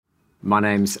My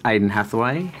name's Aidan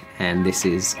Hathaway, and this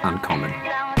is Uncommon.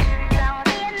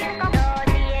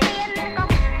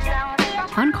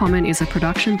 Uncommon is a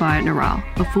production by Neural,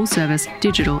 a full-service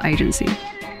digital agency.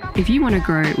 If you want to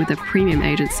grow with a premium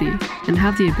agency and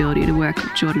have the ability to work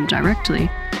with Jordan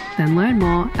directly, then learn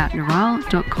more at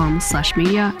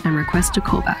neural.com/media and request a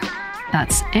callback.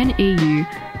 That's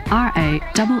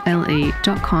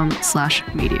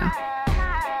neurale.com/media.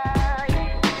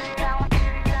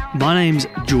 My name's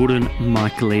Jordan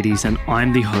Michaelides and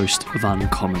I'm the host of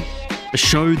Uncommon, a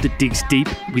show that digs deep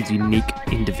with unique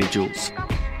individuals.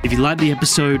 If you like the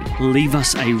episode, leave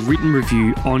us a written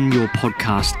review on your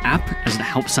podcast app as it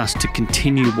helps us to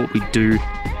continue what we do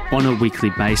on a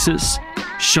weekly basis.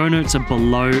 Show notes are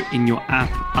below in your app.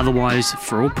 Otherwise,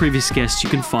 for all previous guests, you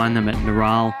can find them at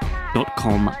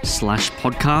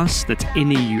neural.com/podcast. That's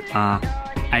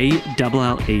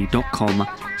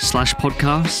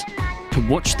neurale.com/podcast. To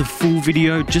watch the full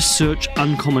video, just search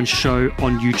Uncommon Show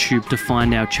on YouTube to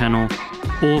find our channel.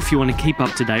 Or if you want to keep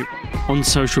up to date on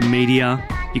social media,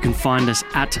 you can find us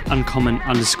at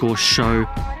uncommon_show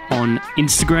on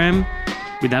Instagram.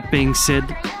 With that being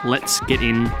said, let's get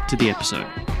into the episode.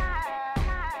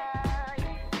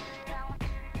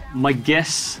 My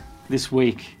guest this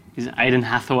week is Aidan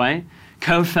Hathaway,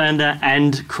 co-founder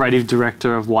and creative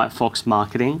director of White Fox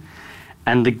Marketing,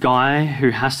 and the guy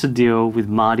who has to deal with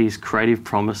Marty's creative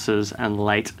promises and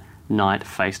late night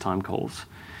FaceTime calls.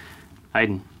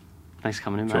 Aidan, thanks for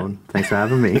coming in, mate. John, thanks for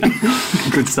having me.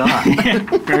 Good start. Yeah,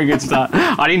 very good start.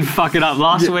 I didn't fuck it up.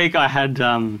 Last week I had,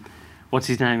 what's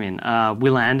his name in?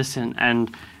 Will Anderson,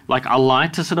 and I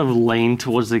like to sort of lean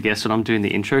towards the guest when I'm doing the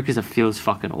intro because it feels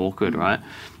fucking awkward, right?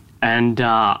 And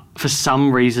for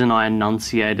some reason I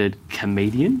enunciated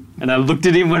comedian, and I looked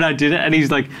at him when I did it, and he's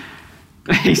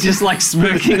just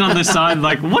smirking on the side,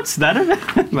 what's that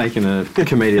about? Making a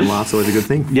comedian laugh's always a good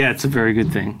thing. Yeah, it's a very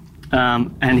good thing.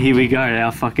 And here we go,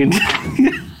 our fucking...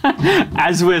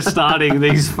 as we're starting,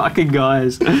 these fucking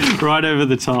guys right over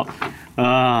the top.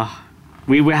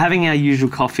 We were having our usual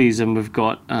coffees, and we've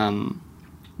got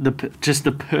just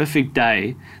the perfect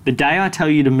day. The day I tell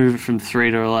you to move it from 3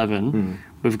 to 11,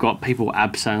 we've got people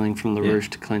abseiling from the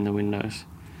roof to clean the windows.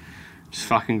 It's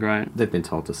fucking great. They've been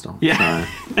told to stop. Yeah.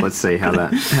 So let's see how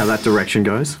that direction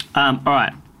goes. All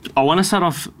right. I want to start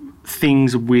off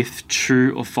things with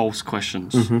true or false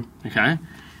questions. Okay?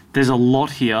 There's a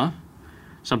lot here,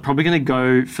 so I'm probably going to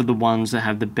go for the ones that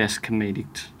have the best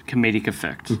comedic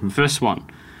effect. First one.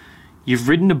 You've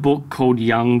written a book called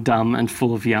Young, Dumb and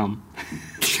Full of Yum.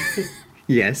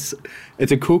 Yes.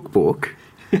 It's a cookbook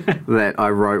that I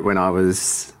wrote when I would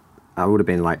have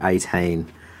been 18.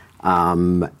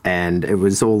 And it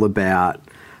was all about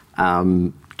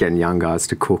getting young guys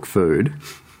to cook food.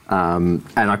 And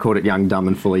I called it Young, Dumb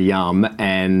and Full of Yum,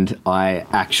 and I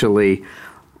actually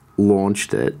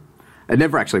launched it. It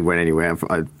never actually went anywhere.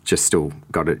 I just still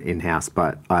got it in-house,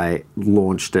 but I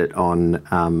launched it on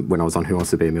when I was on Who Wants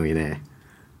to Be a Millionaire.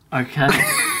 Okay.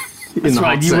 That's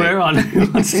right, you were on Who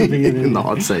Wants to Be a Millionaire. In the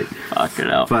hot seat. Fucking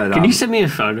hell. But, can you send me a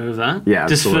photo of that? Yeah,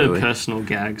 just absolutely. for personal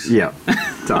gags. Yeah,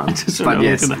 done. But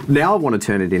yes, at that. now I want to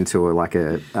turn it into a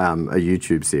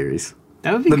YouTube series.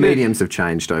 That would be the good. mediums have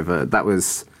changed over. That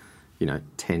was,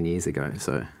 10 years ago.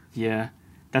 So yeah,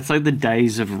 that's like the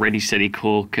days of Ready, Steady,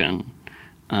 Cook, and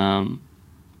that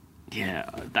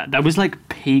was like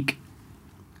peak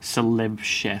celeb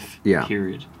chef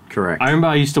period. Correct. I remember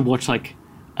I used to watch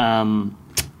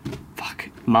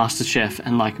MasterChef,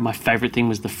 and my favourite thing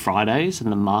was the Fridays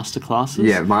and the masterclasses.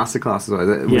 Yeah,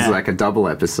 masterclasses. It was like a double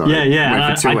episode. Yeah. Went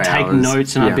And for 2 I'd take hours.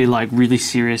 notes, and I'd be really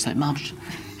serious, Mum,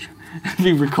 I'd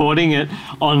be recording it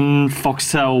on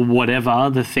Foxtel, whatever,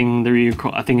 the thing that you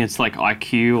record. I think it's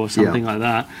IQ or something like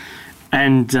that.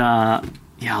 And I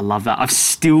love that. I've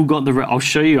still got I'll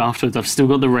show you afterwards. I've still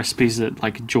got the recipes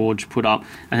that George put up,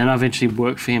 and then I eventually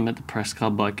worked for him at the press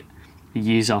club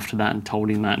years after that and told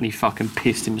him that, and he fucking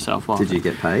pissed himself off. Did you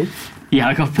get paid? Yeah,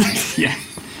 I got paid. Yeah.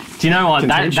 Do you know what?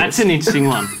 That's an interesting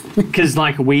one, because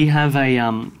we have a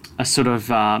sort of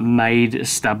made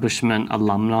establishment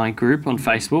alumni group on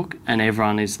Facebook, and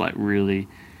everyone is really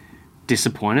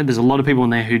disappointed. There's a lot of people in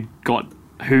there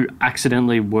who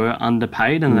accidentally were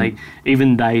underpaid, and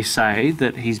they say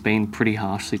that he's been pretty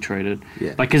harshly treated.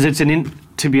 Yeah. Because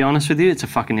to be honest with you, it's a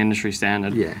fucking industry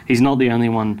standard. Yeah. He's not the only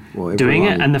one doing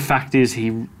it, and the fact is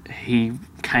he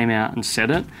came out and said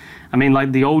it. I mean,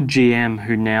 the old GM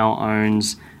who now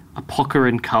owns Apoca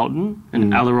in Carlton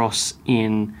and Alaros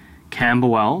in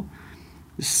Camberwell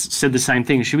said the same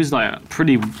thing. She was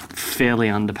pretty fairly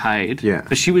underpaid. Yeah.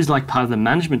 But she was part of the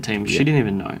management team. She didn't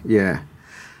even know. Yeah.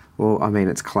 Well, I mean,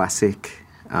 it's classic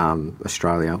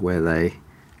Australia, where they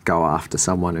go after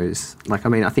someone who's like, I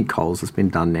mean, I think Coles has been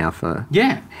done now for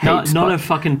not but a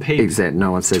fucking peep. Exactly,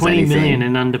 no one says 20 anything. million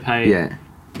in underpaid. Yeah,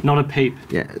 Not a peep.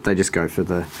 yeah, they just go for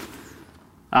the.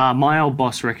 My old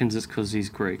boss reckons it's because he's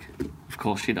Greek. Of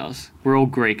course she does. We're all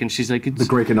Greek, and she's like, it's...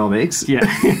 The Greekonomics. Yeah.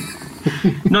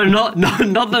 No, not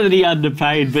that he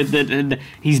underpaid, but that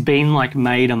he's been like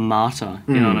made a martyr.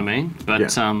 You know what I mean?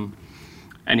 But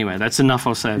anyway, that's enough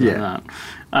I'll say about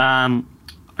that.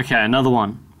 Okay, another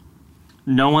one.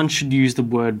 No one should use the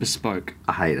word bespoke.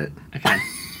 I hate it. Okay,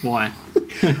 why?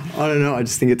 I don't know. I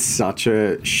just think it's such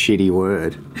a shitty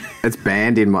word. It's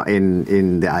banned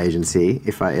in the agency.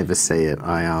 If I ever see it,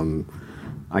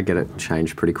 I get it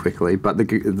changed pretty quickly. But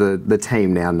the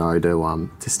team now know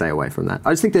to stay away from that.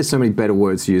 I just think there's so many better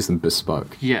words to use than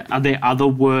bespoke. Yeah. Are there other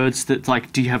words that,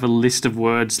 like, do you have a list of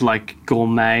words like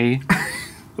gourmet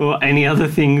or any other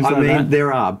things like that?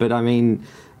 There are, but I mean,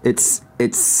 it's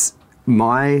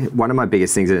one of my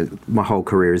biggest things in my whole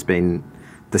career has been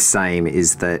the same,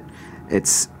 is that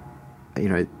it's, you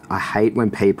know, I hate when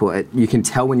people, you can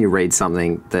tell when you read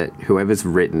something that whoever's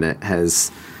written it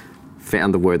has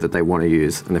found the word that they want to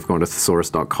use, and they've gone to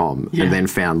thesaurus.com and then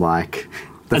found like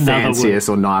the Another fanciest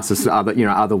word. or nicest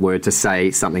other word to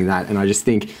say something that, and I just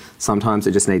think sometimes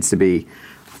it just needs to be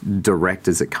direct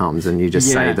as it comes, and you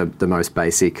just say the most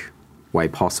basic way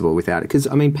possible without it, because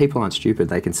I mean, people aren't stupid.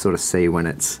 They can sort of see when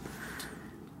it's,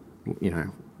 you know,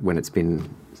 when it's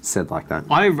been said like that.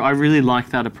 I really like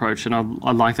that approach, and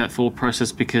I like that thought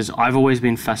process, because I've always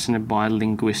been fascinated by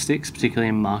linguistics, particularly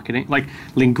in marketing. Like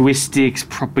linguistics,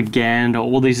 propaganda,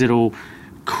 all these little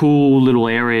cool little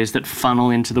areas that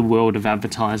funnel into the world of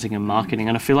advertising and marketing.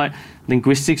 And I feel like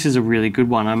linguistics is a really good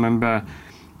one. I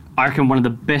reckon one of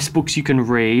the best books you can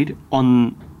read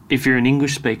on, if you're an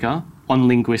English speaker, on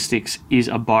linguistics is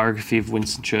a biography of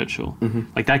Winston Churchill. Mm-hmm.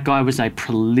 Like, that guy was a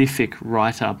prolific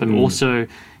writer, but also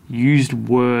used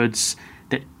words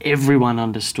that everyone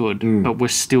understood, but were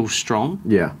still strong.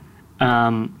 Yeah.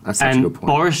 That's such a good point.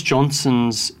 Boris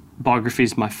Johnson's biography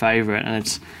is my favourite, and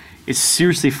it's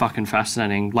seriously fucking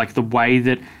fascinating. Like, the way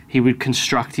that he would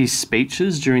construct his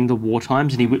speeches during the war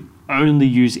times, and he would only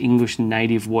use English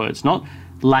native words, not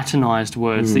Latinized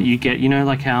words that you get, you know,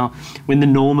 like how when the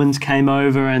Normans came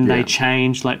over and they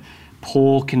changed like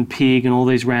pork and pig and all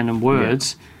these random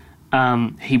words,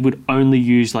 he would only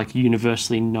use like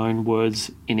universally known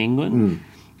words in England.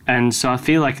 And so I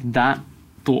feel like that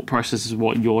thought process is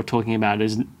what you're talking about,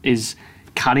 is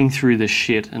cutting through the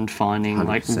shit and finding 100%.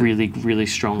 Like really, really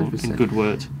strong 100%. And good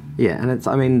words. Yeah, and it's,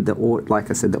 I mean,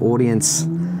 like I said, the audience,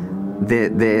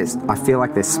 I feel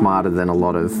like they're smarter than a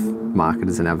lot of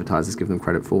marketers and advertisers give them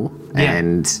credit for. Yeah,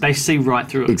 and they see right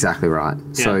through it. Exactly right.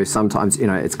 Yeah. So sometimes, you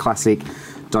know, it's classic,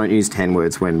 don't use 10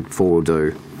 words when 4 will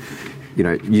do. You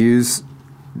know, use,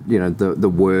 you know, the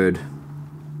word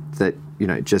that, you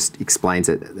know, just explains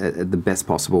it the best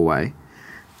possible way.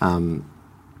 And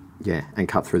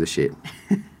cut through the shit.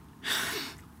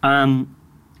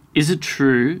 Is it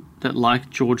true that, like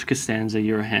George Costanza,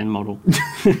 you're a hand model?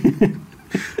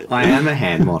 I am a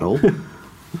hand model.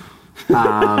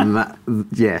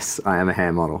 Yes, I am a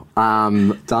hand model.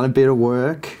 Done a bit of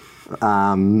work.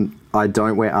 I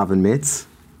don't wear oven mitts,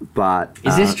 but...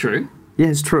 Is this true? Yeah,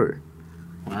 it's true.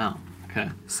 Wow, okay.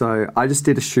 So I just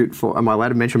did a shoot for... Am I allowed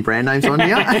to mention brand names on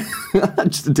here? I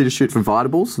just did a shoot for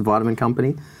Vitables, the vitamin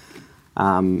company.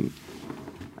 And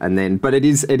then... But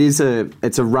it's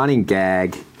a running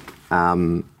gag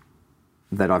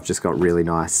that I've just got really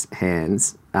nice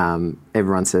hands.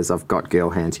 Everyone says I've got girl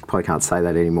hands. You probably can't say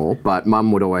that anymore. But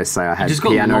Mum would always say I had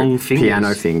piano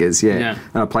fingers. Yeah.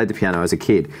 And I played the piano as a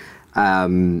kid.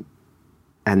 And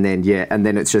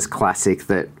then it's just classic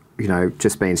that, you know,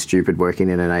 just being stupid working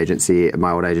in an agency,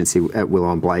 my old agency at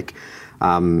Willow and Blake,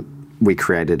 we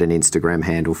created an Instagram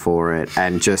handle for it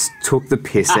and just took the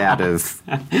piss out of,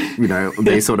 you know,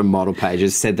 these sort of model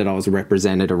pages, said that I was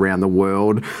represented around the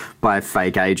world by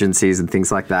fake agencies and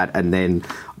things like that.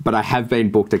 But I have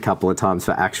been booked a couple of times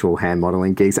for actual hand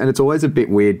modelling gigs, and it's always a bit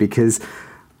weird because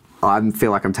I feel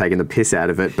like I'm taking the piss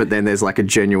out of it, but then there's like a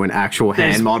genuine actual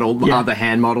hand model, other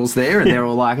hand models there, and they're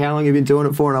all like, how long have you been doing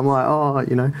it for? And I'm like, oh,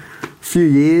 you know, a few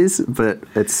years, but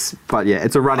it's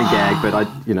a running gag, but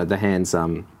the hands,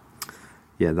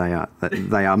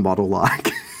 they are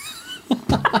model-like.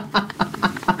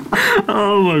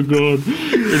 Oh my god,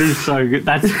 it is so good.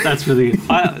 That's really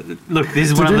good. Look,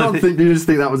 this is one of the... Did you just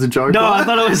think that was a joke? No, I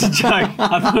thought it was a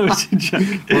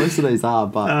joke. Most of these are,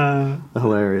 but they're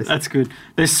hilarious. That's good.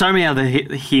 There's so many other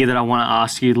here that I want to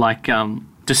ask you, like,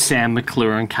 does Sam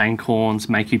McClure and Kane Corns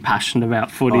make you passionate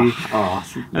about footy? Oh,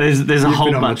 there's a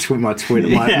whole bunch. My Twitter,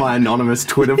 my anonymous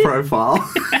Twitter profile.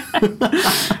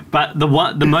 But the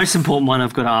most important one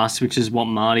I've got to ask, which is what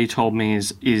Marty told me,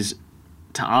 is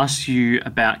to ask you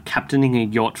about captaining a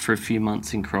yacht for a few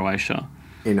months in Croatia.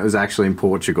 And it was actually in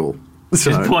Portugal.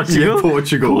 So, In Portugal? Yeah,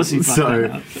 Portugal. Of course you fucked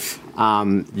that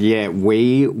up. Yeah,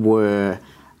 we were.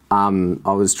 I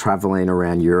was traveling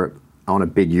around Europe on a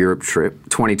big Europe trip,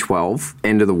 2012,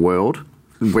 end of the world.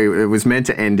 It was meant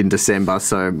to end in December,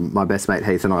 so my best mate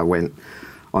Heath and I went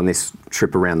on this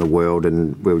trip around the world,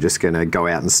 and we were just going to go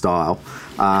out in style.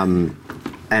 And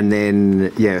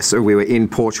then, so we were in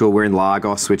Portugal. We're in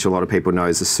Lagos, which a lot of people know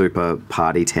is a super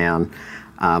party town,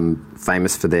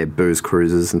 famous for their booze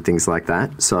cruises and things like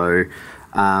that. So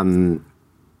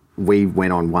we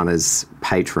went on one as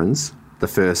patrons the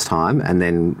first time, and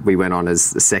then we went on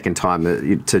as the second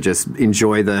time to just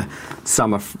enjoy the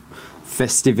summer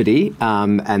festivity.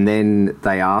 And then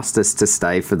they asked us to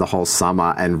stay for the whole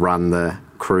summer and run the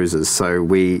cruises. So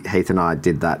Heath and I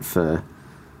did that for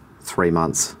 3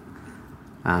 months.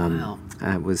 Wow.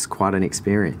 It was quite an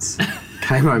experience.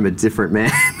 Came home a different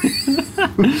man.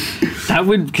 That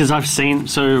would, because I've seen,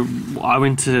 so I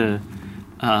went to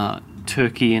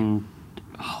Turkey in,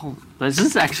 this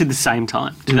is actually the same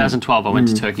time, 2012 I went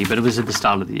to Turkey, but it was at the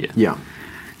start of the year. Yeah.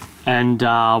 And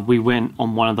we went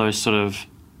on one of those sort of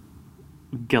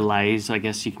galeys, I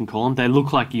guess you can call them. They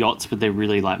look like yachts, but they're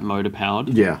really like motor powered.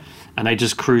 Yeah. And they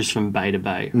just cruise from bay to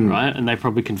bay, right? And they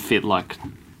probably can fit like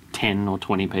 10 or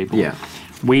 20 people. Yeah.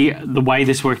 The way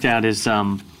this worked out is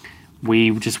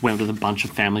we just went with a bunch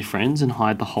of family friends and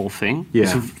hired the whole thing.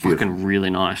 Yeah, It was fucking really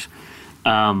nice.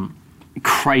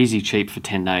 Crazy cheap for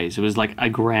 10 days. It was like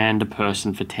 $1,000 a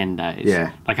person for 10 days.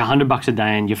 Yeah. Like $100 a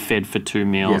day, and you're fed for 2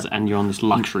 meals, Yeah. and you're on this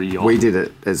luxury yacht. We did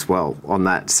it as well on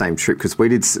that same trip, because we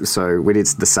did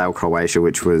the Sail Croatia,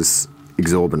 which was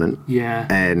exorbitant. Yeah.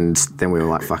 And then we were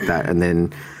like, fuck that. And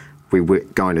then we were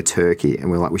going to Turkey, and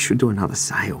we were like, we should do another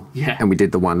sail. Yeah. And we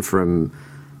did the one from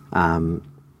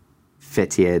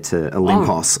Fethiye to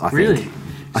Olympos, I think. Really?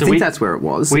 I So think we- that's where it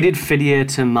was. We did Fethiye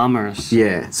to Marmaris.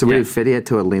 Yeah, so we Yeah. did Fethiye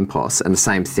to Olympos, and the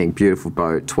same thing, beautiful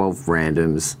boat, 12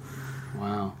 randoms,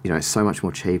 Wow. so much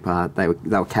more cheaper. They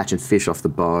were catching fish off the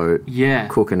boat, Yeah.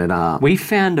 cooking it up. We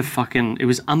found it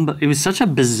was such a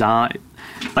bizarre,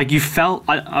 like you felt,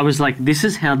 I was like, this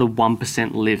is how the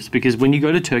 1% lives, because when you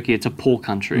go to Turkey, it's a poor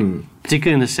country,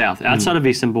 particularly in the south. Outside of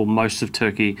Istanbul, most of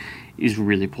Turkey is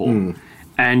really poor.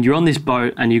 And you're on this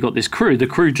boat and you've got this crew. The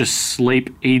crew just sleep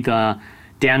either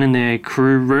down in their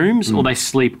crew rooms or they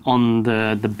sleep on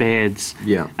the beds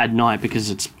at night, because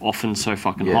it's often so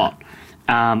fucking hot.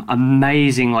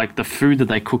 Amazing, like the food that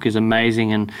they cook is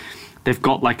amazing, and they've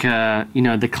got like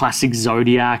the classic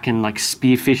Zodiac and like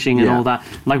spearfishing and all that.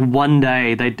 Like one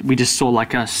day we just saw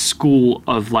like a school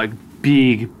of like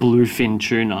big bluefin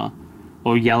tuna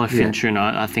or yellowfin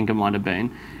tuna, I think it might have been.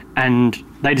 And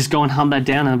they just go and hunt that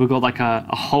down, and we've got like a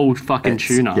whole fucking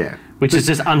tuna, which is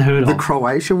just unheard The of.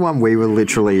 Croatian one, we were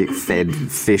literally fed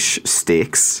fish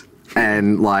sticks,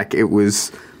 and like it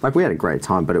was like we had a great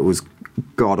time, but it was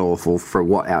god awful for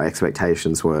what our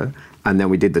expectations were. And then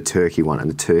we did the Turkey one, and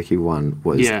the Turkey one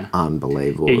was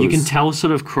unbelievable. Yeah, you can tell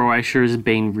sort of Croatia has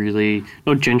been really,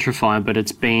 not gentrified, but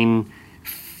it's been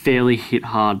fairly hit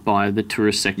hard by the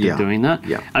tourist sector doing that.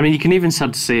 Yeah. I mean, you can even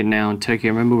start to see it now in Turkey.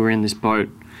 I remember we were in this boat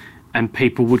and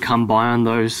people would come by on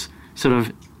those sort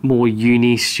of more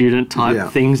uni student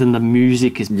type things, and the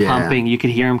music is pumping. You could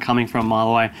hear them coming from a mile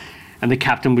away. And the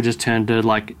captain would just turn to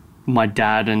like my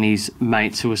dad and his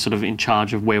mates who were sort of in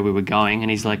charge of where we were going, and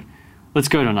he's like, let's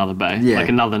go to another bay, like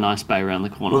another nice bay around the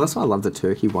corner. Well, that's why I love the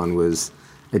Turkey one, was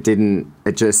they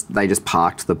just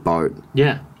parked the boat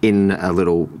in a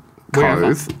little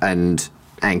cove and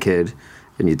anchored,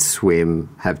 and you'd swim,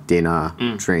 have dinner,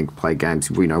 drink, play games,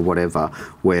 whatever.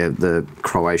 Where the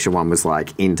Croatia one was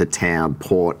like into town,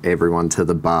 port, everyone to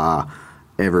the bar,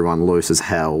 everyone loose as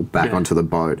hell, back onto the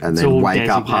boat, and then wake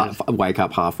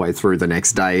up halfway through the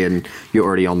next day, and you're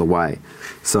already on the way.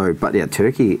 So, but yeah,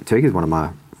 Turkey is one of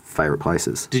my favourite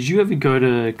places. Did you ever go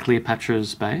to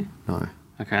Cleopatra's Bay? No.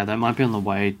 Okay, that might be on the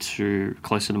way to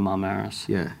closer to Marmaris.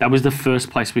 Yeah. That was the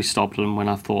first place we stopped, and when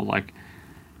I thought like,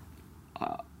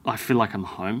 I feel like I'm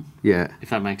home. Yeah. If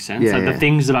that makes sense. Yeah, Like the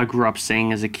things that I grew up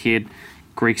seeing as a kid,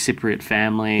 Greek Cypriot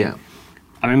family. Yeah.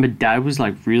 I remember Dad was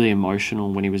like really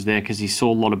emotional when he was there because he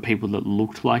saw a lot of people that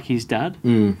looked like his dad.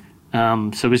 So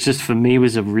it was just, for me, it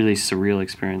was a really surreal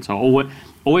experience. I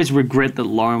always regret that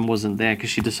Lauren wasn't there, because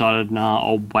she decided,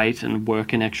 I'll wait and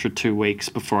work an extra 2 weeks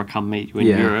before I come meet you in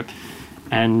Europe.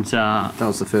 And that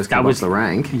was the first come off the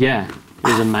rank. Yeah, it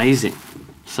was amazing.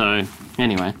 So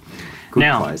anyway, Good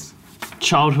now place.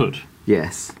 childhood.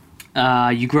 Yes.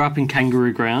 You grew up in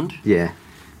Kangaroo Ground. Yeah.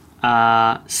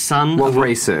 Son. Well,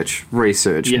 research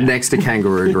Yeah. next to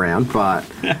Kangaroo Ground, but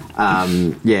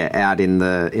out in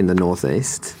the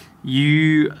northeast.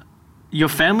 Your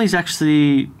family's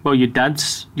actually, well, your dad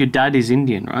is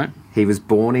Indian, right? He was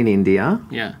born in India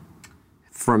Yeah.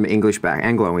 from English back,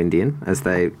 Anglo-Indian, as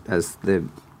they're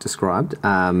described.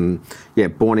 Born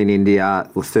in India,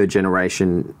 third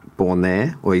generation born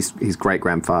there, or his great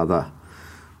grandfather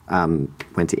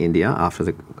went to India after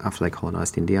they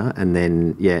colonised India, and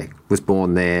then was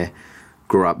born there,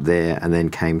 grew up there, and then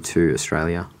came to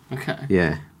Australia. Okay.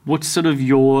 Yeah. What's sort of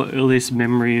your earliest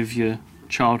memory of your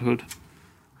childhood?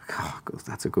 Oh,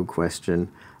 that's a good question.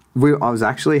 I was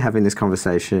actually having this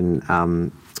conversation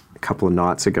a couple of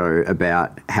nights ago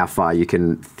about how far you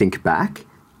can think back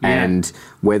and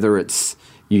whether it's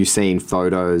you seeing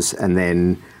photos and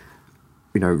then,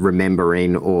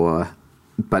 remembering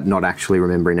but not actually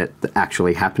remembering it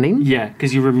actually happening. Yeah,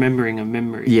 because you're remembering a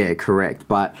memory. Yeah, correct.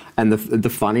 And the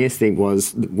funniest thing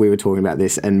was we were talking about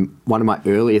this, and one of my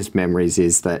earliest memories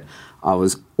is that I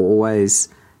was always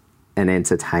an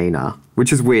entertainer,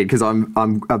 which is weird because I'm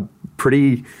a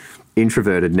pretty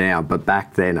introverted now, but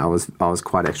back then I was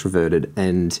quite extroverted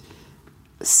and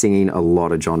singing a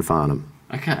lot of John Farnham.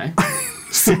 Okay.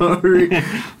 So,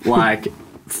 like,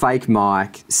 fake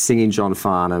mic, singing John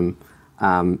Farnham.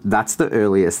 That's the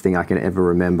earliest thing I can ever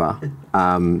remember.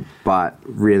 But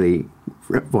really,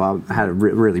 I had a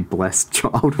really blessed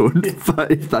childhood,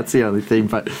 if that's the only thing.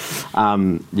 But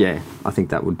I think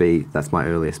that's my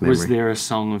earliest memory. Was there a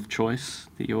song of choice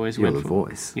that you always went for? You're the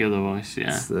Voice. You're the Voice,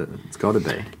 yeah. It's got to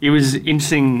be. It was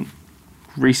interesting.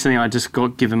 Recently, I just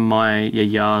got given my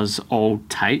Yaya's old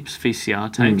tapes,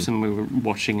 VCR tapes, and we were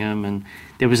watching them, and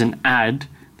there was an ad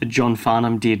that John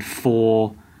Farnham did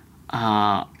for,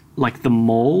 the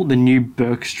mall, the new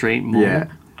Burke Street Mall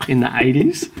in the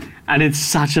 80s. And it's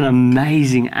such an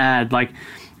amazing ad,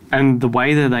 and the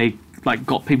way that they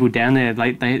got people down there,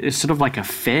 it's sort of like a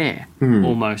fair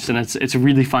almost, and it's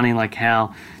really funny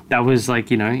how that was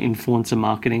influencer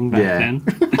marketing back then.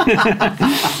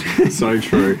 So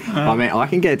true. I mean, I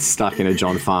can get stuck in a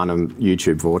John Farnham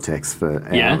YouTube vortex for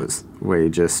hours where you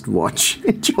just watch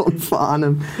John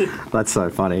Farnham. That's so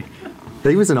funny.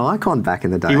 He was an icon back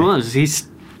in the day. He was. He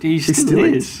still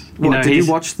is. Did you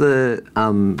watch the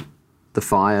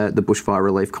bushfire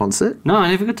relief concert? No, I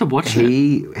never got to watch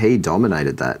it. He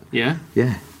dominated that. Yeah?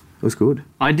 Yeah, it was good.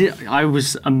 I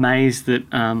was amazed that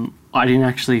I didn't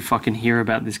actually fucking hear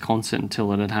about this concert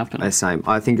until it had happened. Same.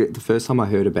 I think the first time I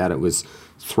heard about it was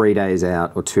 3 days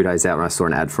out or 2 days out when I saw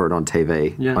an ad for it on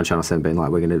TV on Channel 7 being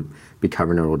like, we're going to be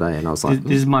covering it all day. And I was like...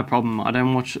 This is my problem. I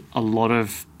don't watch a lot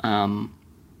of,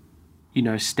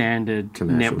 standard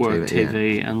commercial network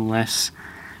TV unless...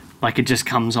 it just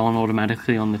comes on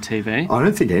automatically on the TV. I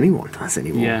don't think anyone does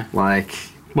anymore. Yeah.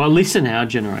 Well, at least in our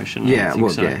generation.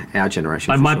 Our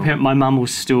generation. My mum will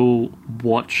still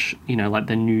watch,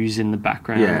 the news in the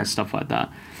background and stuff like that,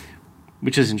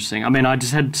 which is interesting. I mean, I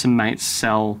just had some mates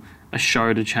sell a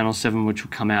show to Channel 7 which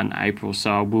will come out in April,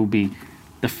 so I will be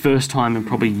the first time in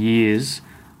probably years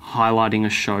highlighting a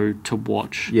show to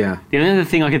watch. Yeah. The only other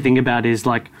thing I can think about is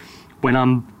when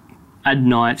I'm at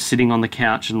night sitting on the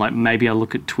couch and maybe I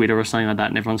look at Twitter or something like that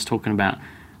and everyone's talking about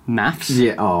maths.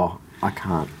 Yeah, I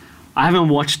can't. I haven't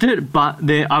watched it, but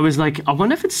I was I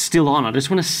wonder if it's still on. I just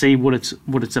want to see what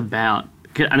it's about.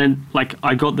 And then,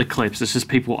 I got the clips. It's just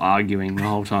people arguing the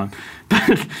whole time.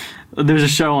 But there was a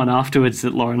show on afterwards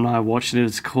that Lauren and I watched.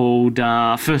 It's called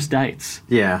First Dates.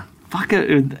 Yeah. Fuck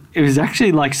it. It was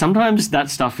actually sometimes that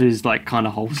stuff is kind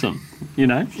of wholesome,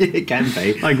 Yeah, it can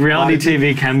be. Reality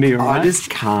TV can be, right? I just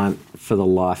can't, for the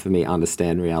life of me,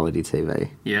 understand reality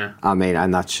TV. Yeah. I mean,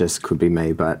 and that just could be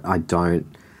me, but I don't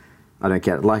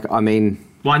get it. Well,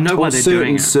 I know why they're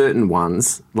doing it. Certain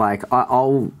ones,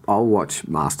 I'll watch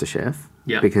MasterChef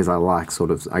because I like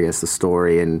sort of, I guess, the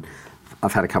story, and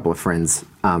I've had a couple of friends,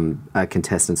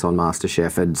 contestants on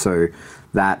MasterChef, and so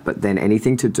that. But then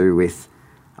anything to do with,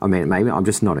 I mean, maybe I'm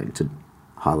just not into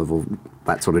high level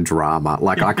that sort of drama.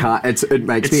 I can't. It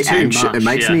makes me anxious. It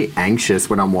makes me anxious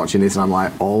when I'm watching this, and I'm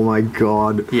like, oh my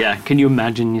god. Yeah. Can you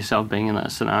imagine yourself being in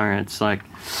that scenario? It's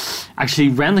actually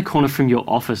round the corner from your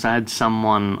office. I had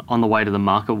someone on the way to the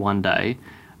market one day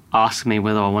ask me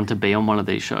whether I want to be on one of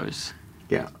these shows.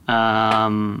 Yeah.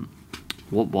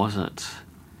 What was it?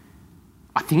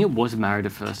 I think it was Married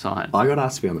at First Sight. I got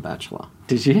asked to be on The Bachelor.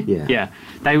 Did you? Yeah. Yeah.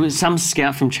 They was some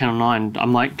scout from Channel 9.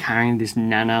 I'm carrying this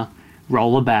Nana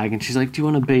roller bag, and she's like, do you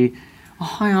want to be,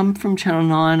 hi, I'm from Channel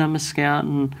 9, I'm a scout,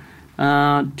 and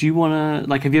do you want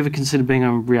to, have you ever considered being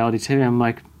on reality TV? I'm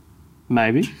like,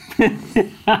 maybe.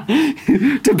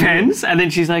 Depends. And then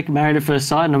she's like, married at first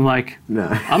sight. And I'm like, No.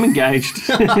 I'm engaged.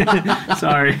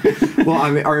 Sorry. Well,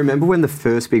 I mean, I remember when the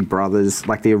first Big Brothers,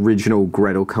 like the original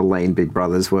Gretel Colleen Big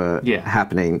Brothers were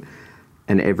happening,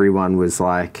 and everyone was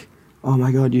like, oh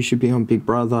my God, you should be on Big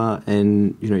Brother,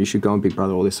 and, you know, you should go on Big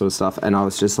Brother, all this sort of stuff. And I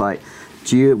was just like,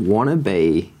 do you want to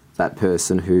be that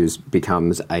person who's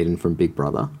becomes Aiden from Big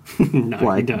Brother? No,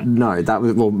 like, you don't. No, that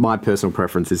was, well, my personal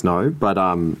preference is no, but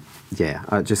yeah,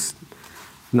 I just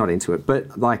not into it.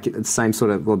 But like the same sort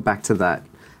of, well, back to that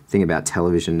thing about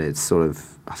television, it's sort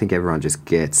of, I think everyone just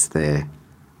gets their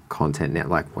content now,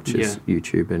 like watches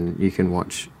YouTube, and you can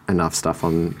watch enough stuff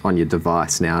on your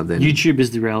device now. Then YouTube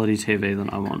is the reality TV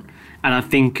that I want. And I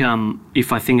think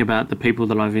if I think about the people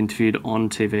that I've interviewed on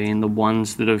TV and the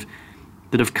ones that have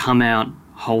come out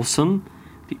wholesome,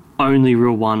 the only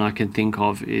real one I can think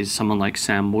of is someone like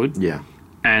Sam Wood. Yeah.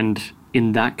 And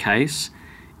in that case,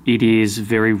 it is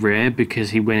very rare because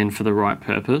he went in for the right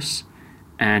purpose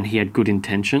and he had good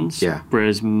intentions. Yeah.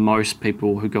 Whereas most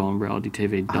people who go on reality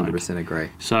TV don't. 100% agree.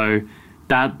 So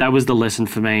that was the lesson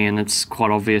for me, and it's quite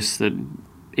obvious that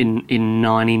in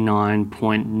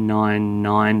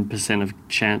 99.99% of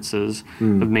chances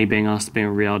of me being asked to be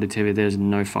on reality TV, there's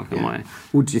no fucking way.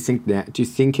 Well, do you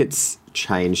think it's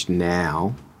changed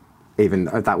now? Even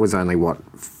that was only what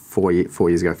 4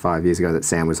 years ago, 5 years ago that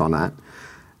Sam was on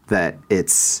that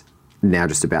it's now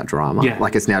just about drama. Yeah.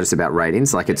 Like it's now just about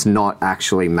ratings. Like it's not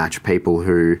actually match people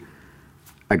who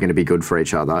are going to be good for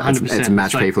each other. 100%. It's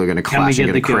match like, people who are going to clash and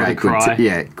going to create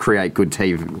create good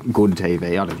TV. Good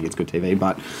TV. I don't think it's good TV,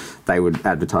 but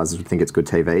advertisers would think it's good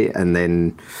TV. And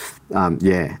then,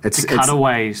 it's the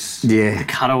cutaways. The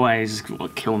cutaways is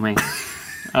what kill me.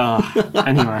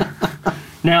 Anyway,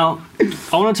 now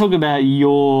I want to talk about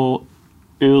your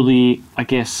early, I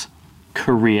guess,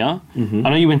 career. I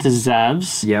know you went to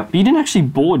Zabs. Yep. But you didn't actually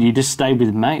board. You just stayed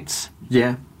with mates.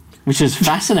 Yeah. Which is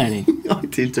fascinating. I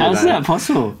did do How's that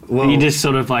possible? Well, you just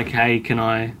sort of like, hey, can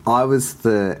I? I was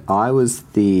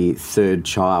the third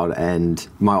child, and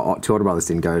my two older brothers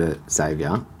didn't go to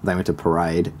Xavier. They went to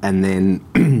Parade, and then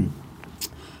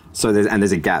so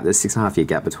there's a gap. There's 6.5 year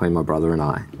gap between my brother and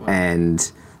I,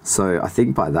 and so I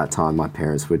think by that time my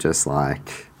parents were just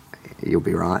like, you'll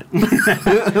be right.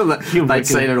 They'd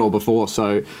seen it all before.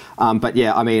 So, but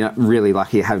yeah, I mean, really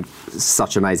lucky to have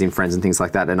such amazing friends and things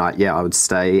like that. And I would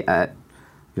stay at,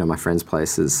 my friends'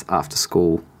 places after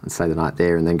school and stay the night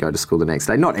there, and then go to school the next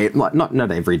day. Not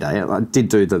every day. I did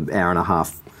do the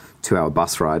 1.5 2 hour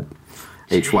bus ride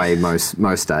each way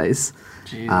most days.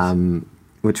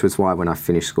 Which was why when I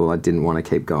finished school, I didn't want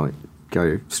to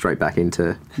go straight back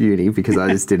into uni because I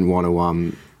just didn't want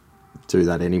to do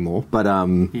that anymore. But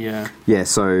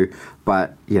so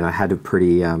but had a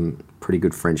pretty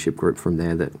good friendship group from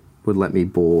there that would let me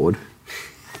board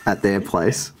at their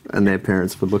place, and their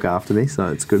parents would look after me,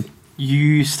 so it's good.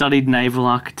 You studied naval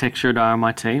architecture at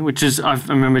RMIT, which is, I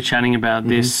remember chatting about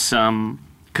this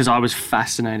because I was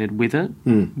fascinated with it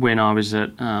when I was at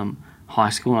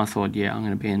high school, and I thought, I'm going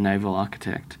to be a naval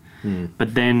architect.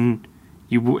 But then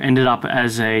you ended up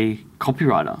as a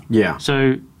copywriter. Yeah.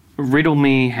 So riddle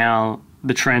me how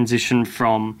the transition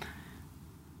from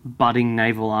budding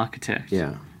naval architect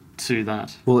to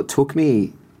that. Well, it took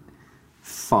me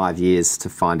 5 years to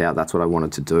find out that's what I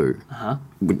wanted to do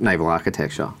with naval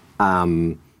architecture,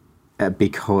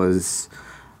 because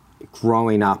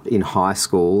growing up in high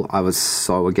school, I was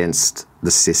so against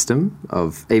the system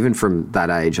of, even from that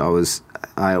age, I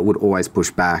would always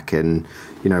push back, and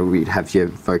we'd have your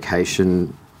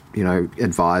vocation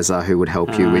advisor who would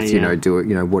help you with, do it,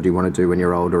 what do you want to do when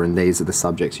you're older, and these are the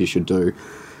subjects you should do.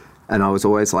 And I was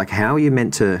always like, how are you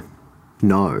meant to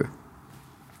know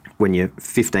when you're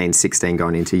 15, 16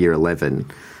 going into year 11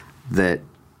 that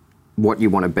what you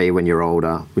want to be when you're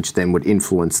older, which then would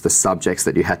influence the subjects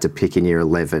that you had to pick in year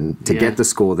 11 to get the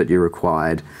score that you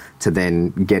required to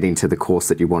then get into the course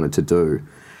that you wanted to do.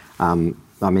 I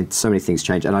mean, so many things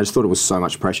change, and I just thought it was so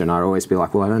much pressure, and I'd always be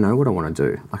like, well, I don't know what I want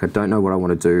to do. Like, I don't know what I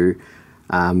want to do.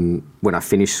 When I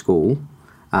finished school,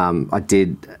 I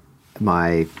did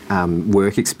my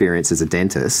work experience as a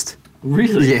dentist.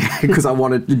 Really? Yeah, because I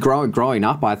wanted, growing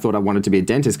up, I thought I wanted to be a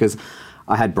dentist because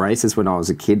I had braces when I was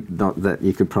a kid. Not that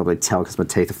you could probably tell because my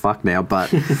teeth are fucked now,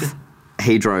 but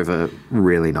he drove a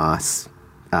really nice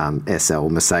SL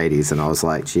Mercedes, and I was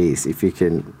like, geez, if you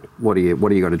can, what are you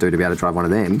going to do to be able to drive one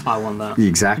of them? I want that.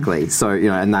 Exactly. So,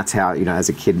 and that's how, as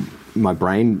a kid, my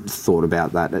brain thought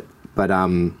about that. But,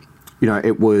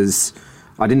 it was,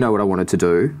 I didn't know what I wanted to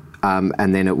do.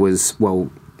 And then it was, well,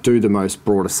 do the most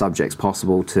broader subjects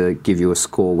possible to give you a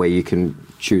score where you can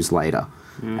choose later.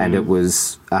 and it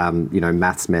was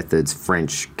maths methods,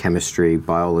 French, chemistry,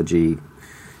 biology,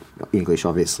 English,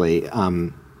 obviously.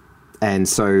 And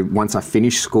so once I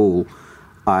finished school,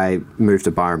 I moved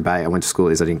to Byron Bay. I went to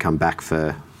school I didn't come back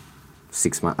for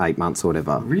 8 months or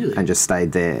whatever. Really? And just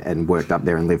stayed there and worked up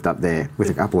there and lived up there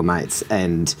with a couple of mates.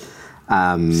 And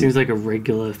seems like a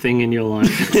regular thing in your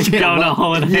life. Go on a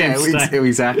holiday and stay.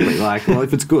 Exactly. Like, well,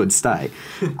 if it's good, stay.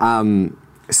 And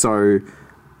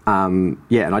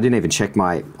I didn't even check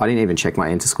my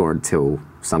enter score until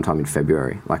sometime in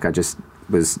February. Like, I just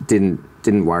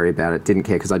didn't worry about it, didn't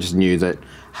care, because I just knew that,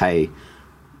 hey,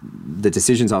 the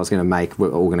decisions I was going to make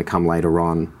were all going to come later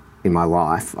on in my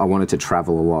life. I wanted to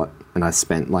travel a lot, and I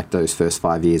spent like those first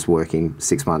 5 years working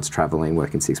 6 months traveling,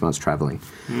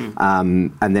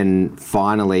 and then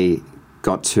finally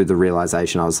got to the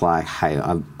realization. I was like, hey,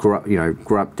 I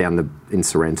grew up in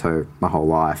Sorrento my whole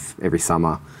life, every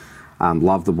summer.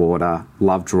 Love the water,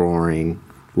 love drawing,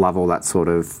 love all that sort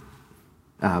of,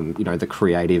 the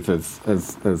creative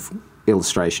of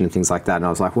illustration and things like that. And I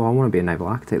was like, well, I want to be a naval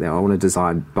architect there. I want to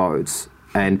design boats.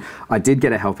 And I did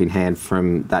get a helping hand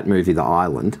from that movie, The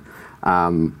Island,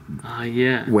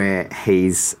 where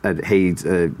he's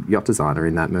a yacht designer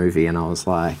in that movie. And I was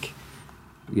like,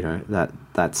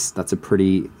 that's a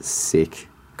pretty sick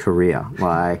career.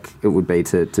 Like, it would be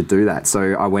to do that.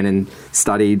 So I went and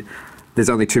studied. There's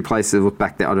only two places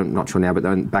back there. I'm not sure now,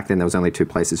 but back then there was only two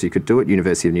places you could do it: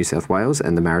 University of New South Wales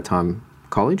and the Maritime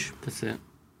College. That's it.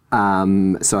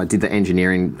 So I did the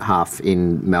engineering half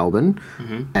in Melbourne,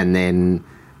 and then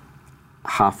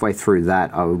halfway through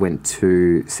that, I went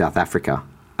to South Africa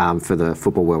for the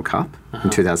Football World Cup in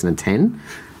 2010.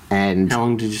 And how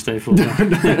long did you stay for?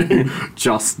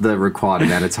 Just the required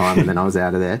amount of time, and then I was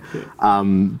out of there.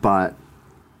 But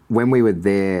when we were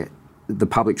there, the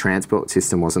public transport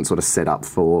system wasn't sort of set up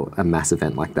for a mass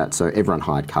event like that, so everyone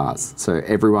hired cars. So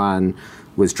everyone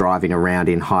was driving around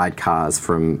in hired cars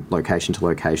from location to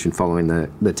location, following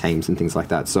the teams and things like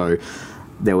that. So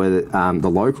there were the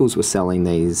locals were selling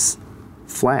these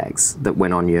flags that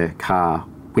went on your car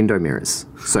window mirrors,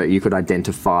 so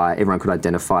everyone could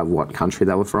identify what country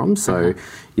they were from. So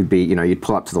you'd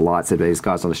pull up to the lights, there'd be these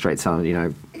guys on the street selling,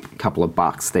 a couple of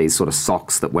bucks, these sort of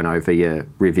socks that went over your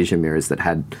rear vision mirrors that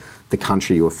had the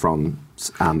country you were from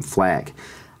flag.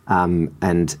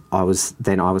 And I was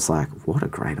like, what a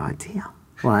great idea.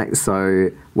 Like, so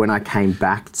when I came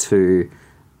back to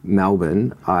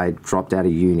Melbourne, I dropped out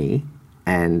of uni,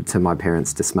 and to my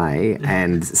parents' dismay,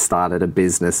 and started a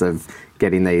business of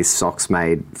getting these socks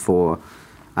made for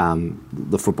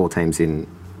the football teams in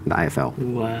the AFL.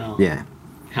 Wow. Yeah.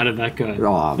 How did that go?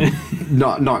 Oh,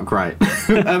 not great.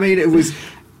 I mean, it was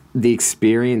the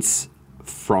experience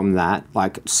from that,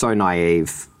 like, so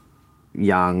naive,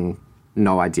 young,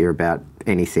 no idea about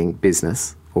anything,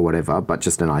 business or whatever, but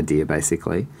just an idea,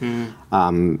 basically.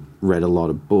 Read a lot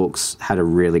of books, had a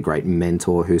really great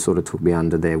mentor who sort of took me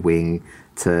under their wing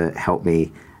to help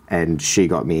me, and she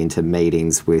got me into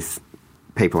meetings with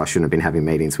people I shouldn't have been having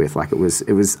meetings with. Like, it was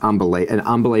an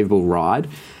unbelievable ride.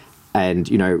 And,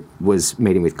 was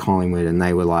meeting with Collingwood, and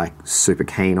they were like super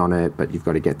keen on it, but you've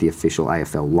got to get the official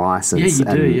AFL license.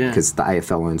 Yeah, you do, because the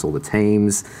AFL owns all the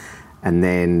teams. And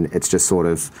then it's just sort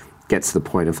of gets to the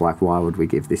point of like, why would we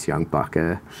give this young buck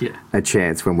a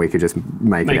chance when we could just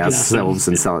make it ourselves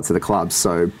and sell it to the clubs?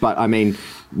 So, but I mean,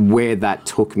 where that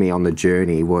took me on the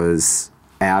journey was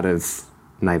out of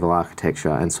naval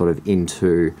architecture and sort of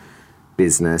into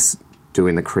business,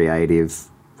 doing the creative,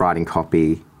 writing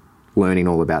copy, learning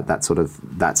all about that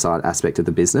side aspect of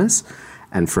the business.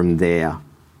 And from there,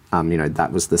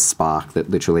 that was the spark that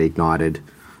literally ignited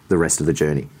the rest of the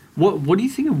journey. What do you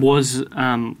think it was,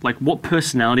 what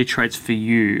personality traits for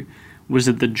you was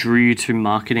it that drew you to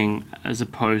marketing as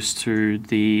opposed to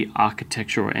the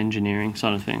architecture or engineering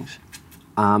side of things?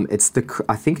 I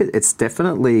think it's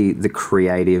definitely the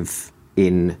creative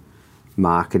in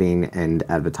marketing and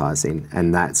advertising,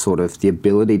 and that sort of the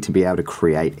ability to be able to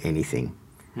create anything.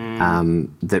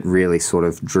 That really sort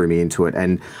of drew me into it.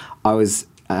 And I was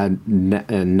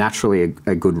naturally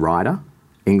a good writer.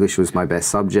 English was my best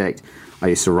subject. I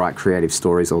used to write creative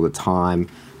stories all the time.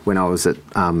 When I was at,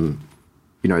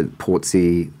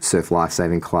 Portsea Surf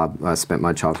Lifesaving Club, I spent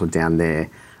my childhood down there.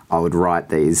 I would write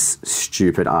these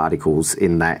stupid articles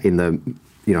in the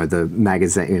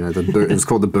magazine. It was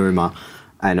called The Boomer,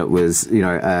 and it was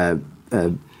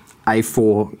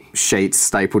A4 sheets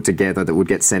stapled together that would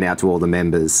get sent out to all the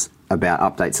members about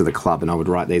updates of the club, and I would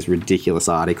write these ridiculous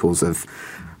articles of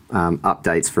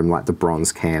updates from like the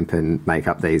Bronze Camp and make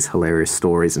up these hilarious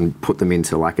stories and put them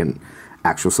into like an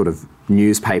actual sort of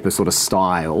newspaper sort of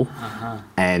style,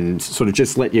 and sort of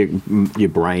just let your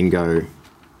brain go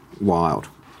wild.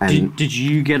 And did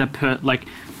you get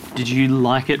did you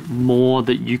like it more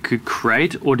that you could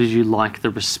create, or did you like the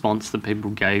response that people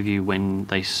gave you when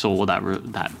they saw that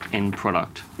end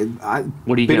product?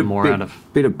 What do you get more out of?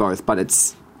 Bit of both, but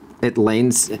it's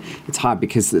hard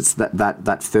because it's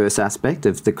that first aspect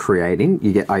of the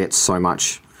creating. I get so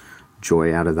much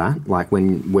joy out of that. Like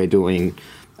when we're doing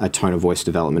a tone of voice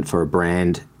development for a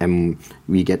brand and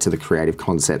we get to the creative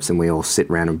concepts and we all sit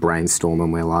around and brainstorm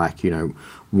and we're like,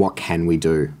 what can we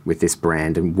do with this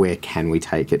brand and where can we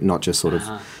take it? Not just sort of,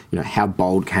 how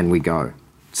bold can we go?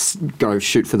 Go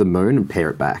shoot for the moon and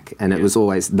pare it back. And it was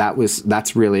always,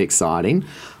 that's really exciting.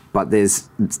 But there's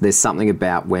something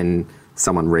about when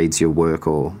someone reads your work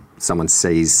or someone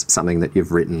sees something that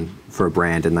you've written for a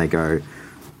brand and they go,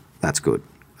 that's good.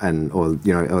 Or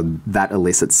that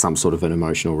elicits some sort of an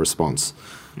emotional response.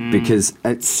 Because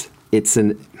it's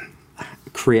an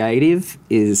creative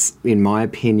is, in my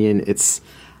opinion, it's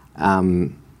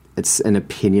an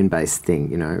opinion-based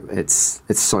thing. It's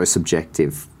so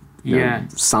subjective.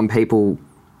 Some people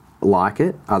like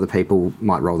it, other people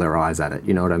might roll their eyes at it.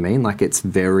 You know what I mean? Like it's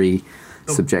very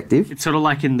subjective. It's sort of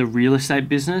like in the real estate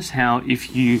business, how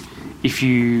if you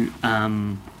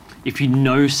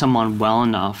know someone well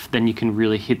enough, then you can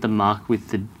really hit the mark with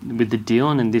the deal.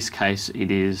 And in this case,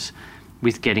 it is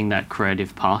with getting that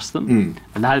creative past them.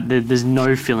 And there's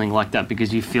no feeling like that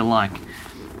because you feel like,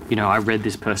 I read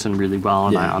this person really well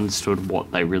and I understood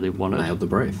what they really wanted. Nailed the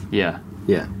brief. Yeah.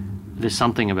 Yeah. There's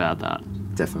something about that.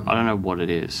 Definitely. I don't know what it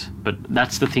is, but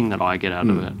that's the thing that I get out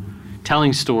of it.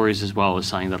 Telling stories as well is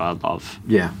something that I love.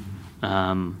 Yeah.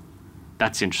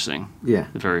 That's interesting. Yeah.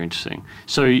 Very interesting.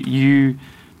 So you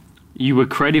were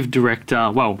creative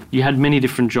director. Well, you had many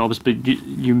different jobs, but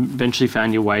you eventually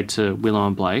found your way to Willow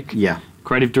 & Blake. Yeah.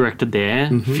 Creative director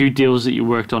there. A few deals that you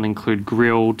worked on include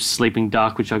Grilled, Sleeping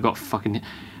Duck, which I got fucking...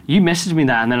 You messaged me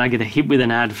that and then I get a hit with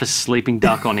an ad for Sleeping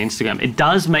Duck on Instagram. It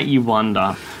does make you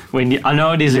wonder I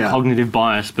know it is a cognitive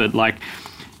bias, but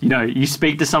you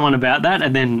speak to someone about that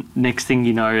and then next thing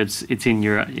you know, it's in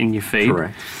your feed.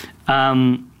 Correct.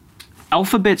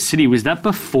 Alphabet City, was that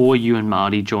before you and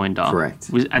Marty joined up? Correct.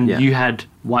 You had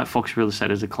White Fox Real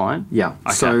Estate as a client? Yeah.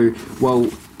 Okay.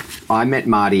 So, I met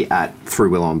Marty through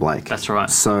Willow & Blake. That's right.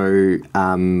 So,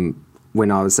 when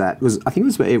I was it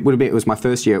was my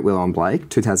first year at Willow & Blake,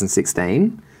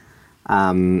 2016.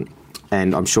 And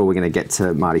I'm sure we're going to get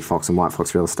to Marty Fox and White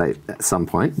Fox Real Estate at some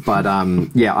point. But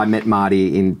I met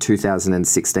Marty in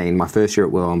 2016, my first year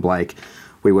at Willow & Blake.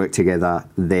 We worked together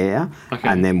there. Okay.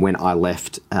 And then when I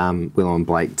left Willow &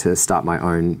 Blake to start my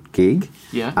own gig,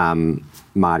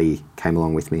 Marty came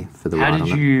along with me for the ride on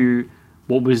it.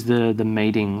 What was the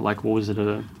meeting? Like, what was it?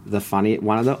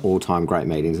 One of the all-time great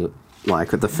meetings, like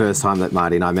the first time that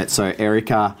Marty and I met. So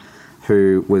Erica,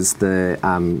 who was the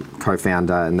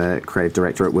co-founder and the creative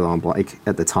director at Willow & Blake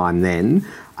at the time then,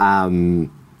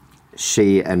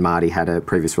 she and Marty had a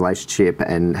previous relationship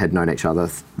and had known each other,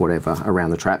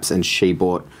 around the traps. And she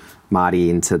brought Marty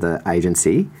into the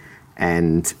agency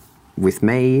and with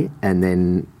me, and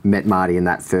then met Marty in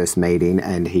that first meeting.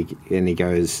 And he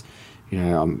goes,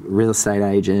 I'm a real estate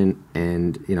agent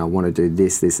and, I want to do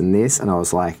this, this and this. And I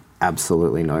was like,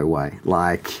 absolutely no way.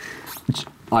 Like,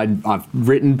 I've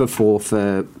written before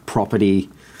for property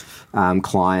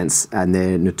clients and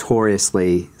they're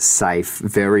notoriously safe,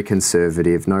 very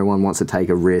conservative. No one wants to take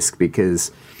a risk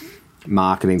because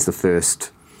marketing's the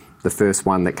first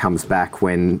one that comes back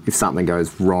if something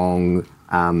goes wrong.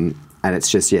 And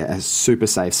it's just, a super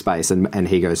safe space. And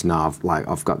he goes, no,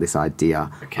 I've got this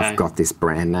idea. Okay. I've got this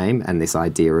brand name and this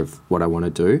idea of what I want to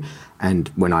do. And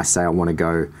when I say I want to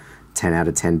go 10 out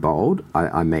of 10 bold,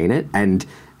 I mean it. And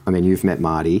I mean, you've met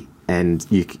Marty and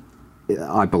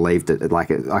I believed it.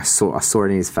 Like I saw it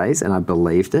in his face and I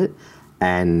believed it.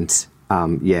 And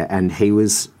and he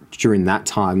was, during that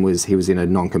time, he was in a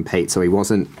non-compete. So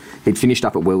he'd finished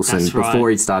up at Wilson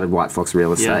before he'd started White Fox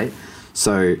Real Estate. Yeah.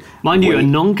 So, mind you, a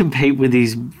non-compete with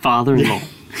his father-in-law.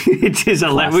 It is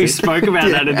we spoke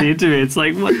about that in the interview. It's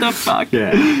like, what the fuck?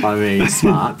 Yeah, I mean,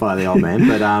 smart by the old man.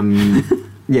 But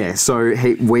so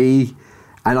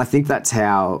and I think that's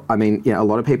how. I mean, a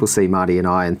lot of people see Marty and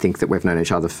I and think that we've known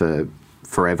each other for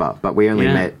forever, but we only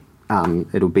met.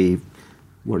 It'll be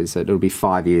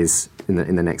 5 years in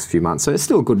the next few months. So it's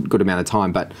still a good amount of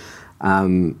time. But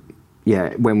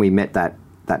when we met that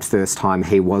first time,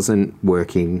 he wasn't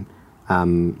working.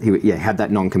 He had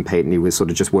that non-compete and he was sort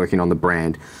of just working on the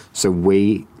brand. So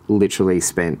we literally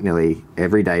spent nearly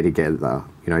every day together,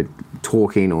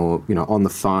 talking or, on the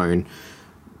phone,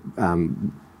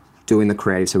 doing the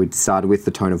creative. So we started with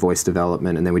the tone of voice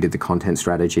development and then we did the content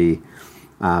strategy.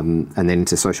 and then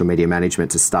into social media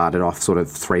management to start it off sort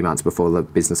of 3 months before the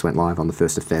business went live on the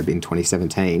 1st of Feb in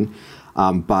 2017.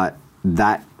 But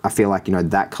that, I feel like,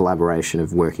 that collaboration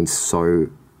of working so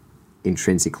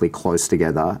intrinsically close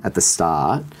together at the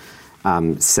start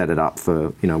set it up for,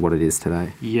 what it is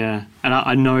today. Yeah. And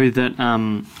I know that,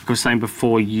 I was saying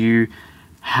before, you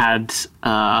had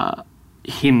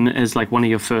him as like one of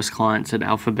your first clients at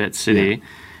Alphabet City. Yeah.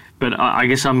 But I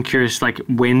guess I'm curious, like,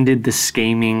 when did the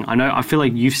scheming... I feel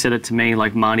like you've said it to me,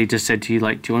 like Marty just said to you,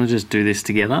 like, do you want to just do this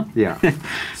together? Yeah.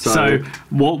 So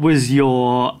what was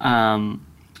your...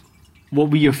 what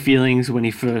were your feelings when he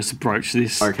first approached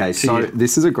this? Okay, so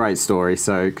this is a great story.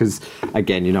 So, because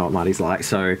again, you know what Marty's like.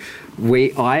 So,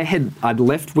 I'd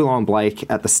left Willow and Blake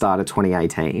at the start of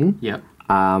 2018. Yep.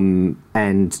 And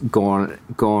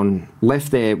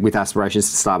left there with aspirations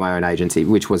to start my own agency,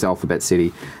 which was Alphabet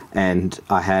City, and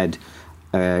I had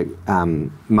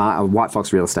White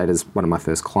Fox Real Estate as one of my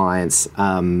first clients,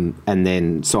 and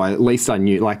then so at least I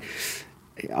knew, like,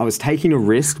 I was taking a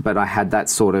risk, but I had that.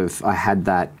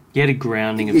 You had a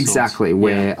grounding of exactly sorts.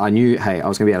 Where I knew, hey, I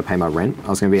was going to be able to pay my rent. I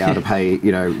was going to be able to pay,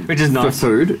 which is nice,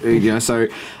 for food. So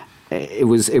it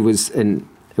was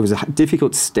a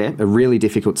difficult step, a really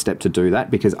difficult step to do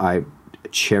that, because I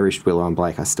cherished Willow and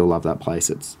Blake. I still love that place.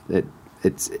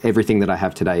 It's everything that I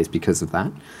have today is because of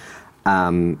that.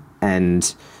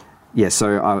 And yeah,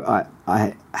 so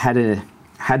I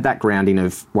had that grounding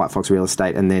of White Fox Real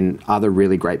Estate, and then other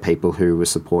really great people who were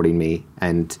supporting me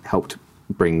and helped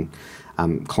bring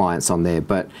clients on there.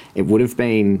 But it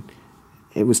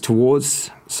was towards,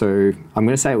 so I'm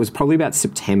going to say it was probably about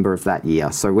September of that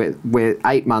year. So we're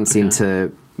 8 months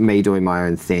into me doing my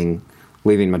own thing,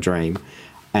 living my dream.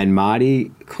 And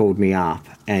Marty called me up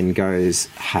and goes,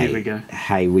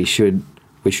 hey, we should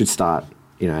start,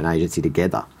 an agency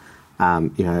together.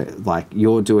 Like,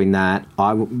 you're doing that.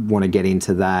 I want to get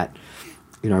into that.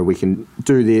 We can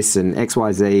do this and X,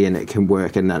 Y, Z, and it can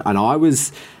work. And I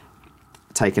was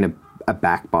taken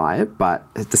aback by it, but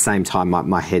at the same time,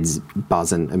 my head's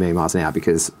buzzing a million miles an hour,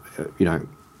 because,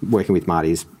 working with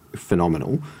Marty is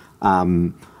phenomenal.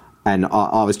 And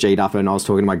I was G'd up, and I was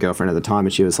talking to my girlfriend at the time,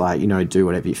 and she was like, do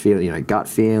whatever you feel, gut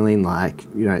feeling, like,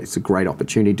 it's a great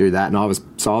opportunity to do that. And I was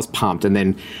pumped. And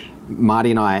then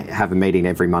Marty and I have a meeting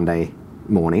every Monday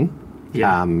morning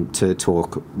to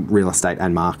talk real estate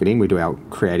and marketing. We do our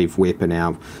creative whip and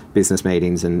our business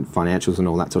meetings and financials and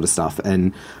all that sort of stuff.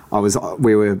 And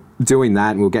we were doing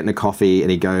that, and we were getting a coffee,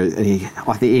 and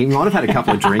I think he might have had a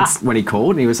couple of drinks when he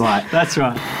called, and he was like, that's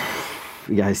right.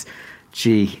 He goes,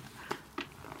 gee,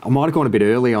 I might have gone a bit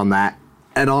early on that.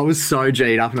 And I was so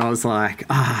G'd up, and I was like,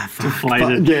 fuck. But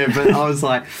I was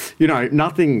like,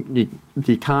 nothing,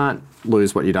 you can't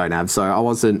lose what you don't have. So I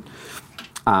wasn't,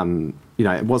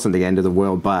 it wasn't the end of the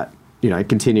world, but,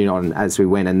 continued on as we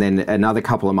went. And then another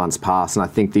couple of months passed, and I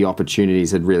think the opportunities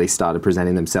had really started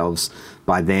presenting themselves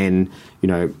by then.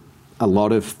 A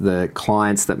lot of the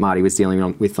clients that Marty was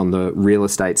dealing with on the real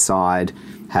estate side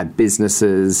had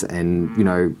businesses, and,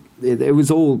 it was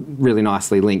all really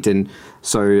nicely linked. And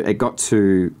so it got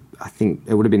to, I think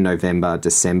it would have been November,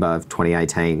 December of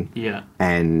 2018. Yeah.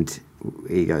 And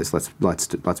he goes, let's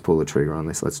pull the trigger on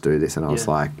this. Let's do this. And I was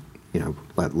like,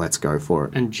 let's go for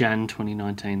it. And Jan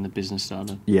 2019, the business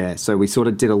started. Yeah. So we sort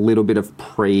of did a little bit of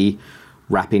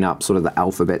wrapping up sort of the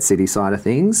Alphabet City side of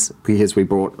things, because we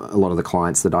brought a lot of the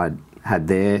clients that I'd had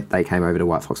there. They came over to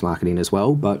White Fox Marketing as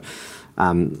well. But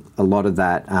a lot of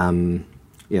that,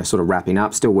 sort of wrapping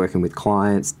up, still working with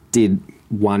clients, did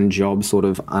one job sort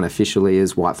of unofficially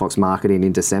as White Fox Marketing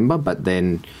in December, but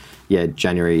then,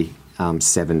 January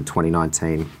 7,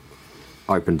 2019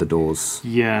 opened the doors.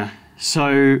 Yeah.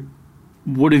 So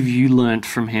what have you learnt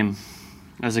from him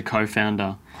as a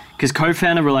co-founder? Because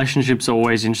co-founder relationships are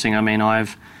always interesting. I mean,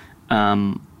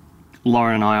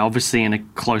 Laura and I are obviously in a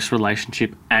close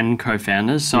relationship and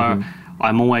co-founders, so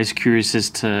I'm always curious as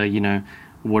to,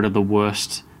 what are the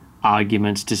worst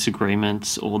arguments,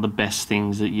 disagreements, or the best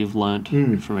things that you've learnt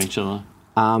from each other?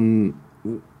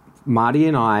 Marty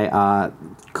and I are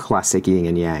classic yin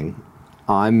and yang.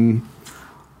 I'm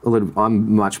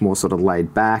much more sort of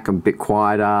laid back. I'm a bit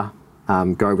quieter.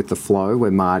 Go with the flow.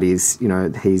 Where Marty's,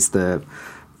 he's the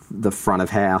front of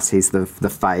house. He's the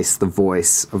face, the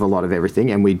voice of a lot of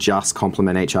everything, and we just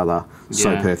complement each other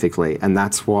so perfectly. And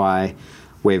that's why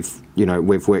we've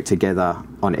worked together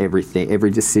on everything, every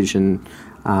decision.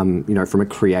 From a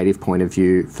creative point of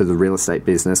view for the real estate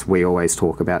business, we always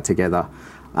talk about together.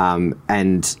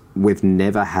 And we've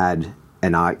never had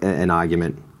an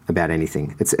argument about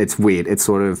anything. It's weird. It's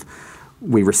sort of,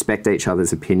 we respect each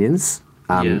other's opinions,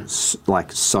 Yeah.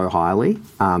 like so highly.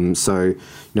 So, you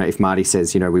know, if Marty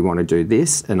says, you know, we want to do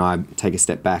this, and I take a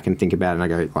step back and think about it, and I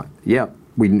go, like, yeah,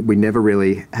 we never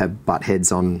really have butt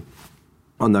heads on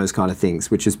those kind of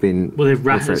things, which has been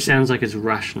it sounds like it's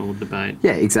rational debate.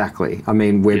 Yeah, exactly. I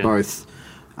mean, we're both,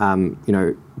 you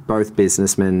know, both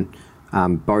businessmen,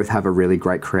 both have a really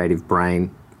great creative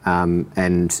brain,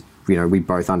 and you know, we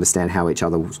both understand how each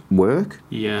other work.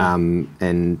 Yeah.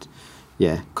 And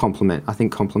yeah,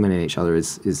 complimenting each other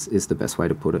is the best way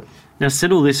to put it. Now,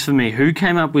 settle this for me. Who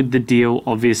came up with the deal?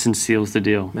 Obvious and seals the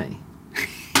deal. Me.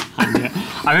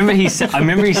 I remember he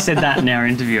said that in our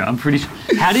interview. I'm pretty sure.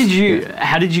 How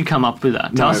did you come up with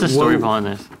that? Tell us the story behind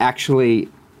this. Actually,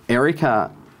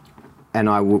 Erica and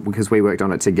I, because we worked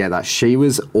on it together, she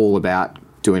was all about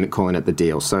calling it the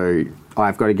deal. So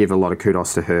I've got to give a lot of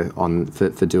kudos to her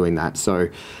for doing that. So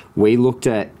we looked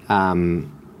at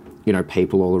you know,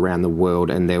 people all around the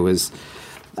world, and there was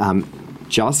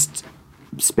just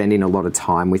spending a lot of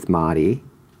time with Marty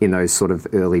in those sort of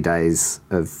early days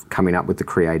of coming up with the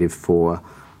creative for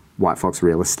White Fox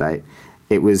Real Estate.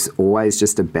 It was always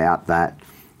just about that,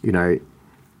 you know,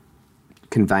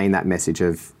 conveying that message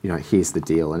of, you know, here's the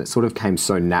deal. And it sort of came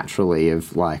so naturally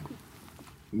of like,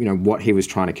 you know, what he was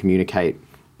trying to communicate,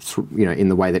 you know, in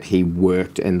the way that he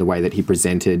worked and the way that he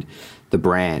presented the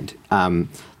brand.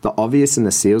 The obvious and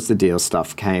the seals the deal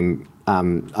stuff came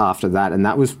after that, and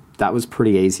that was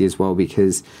pretty easy as well,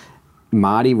 because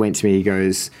Marty went to me, he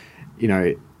goes, you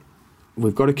know,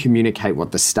 we've got to communicate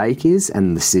what the steak is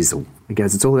and the sizzle. He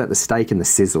goes, it's all about the steak and the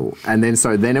sizzle. And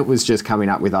then it was just coming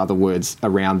up with other words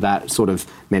around that sort of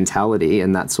mentality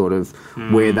and that sort of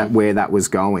where that was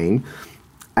going.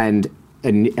 And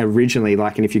originally,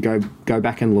 like, and if you go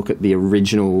back and look at the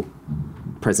original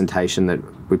presentation that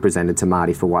we presented to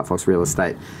Marty for White Fox Real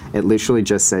Estate, it literally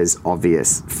just says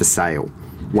obvious for sale.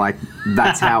 Like,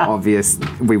 that's how obvious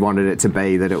we wanted it to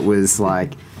be, that it was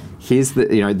like, here's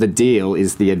the, you know, the deal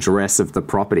is the address of the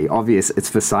property. Obvious, it's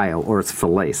for sale or it's for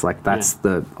lease. Like, that's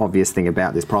the obvious thing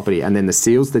about this property. And then the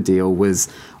seals the deal was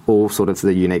all sort of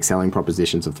the unique selling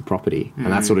propositions of the property. And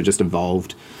that sort of just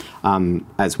evolved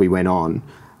as we went on.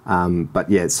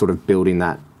 But yeah, it's sort of building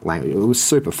that language. It was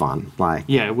super fun. Like,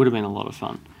 yeah, it would have been a lot of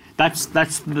fun. That's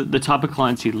the type of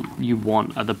clients you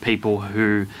want, are the people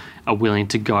who are willing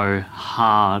to go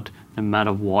hard no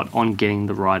matter what on getting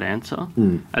the right answer,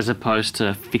 as opposed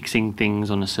to fixing things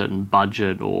on a certain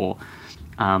budget or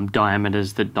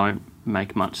diameters that don't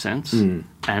make much sense.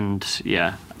 And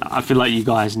yeah, I feel like you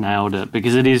guys nailed it,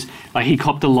 because it is like, he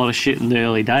copped a lot of shit in the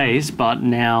early days, but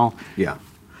now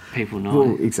people know.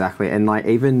 Well, exactly. And like,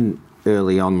 even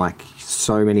early on, like,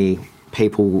 so many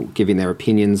people giving their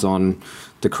opinions on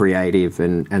the creative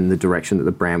and the direction that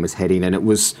the brand was heading. And it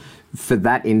was, for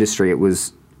that industry, it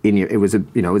was in your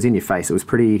face. It was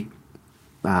pretty,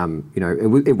 you know,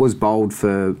 it was bold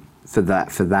for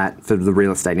the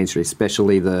real estate industry,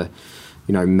 especially the,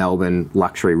 you know, Melbourne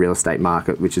luxury real estate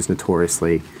market, which is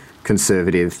notoriously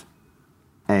conservative.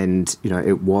 And, you know,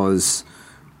 it was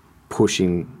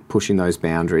pushing those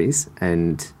boundaries.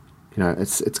 And, you know,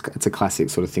 it's a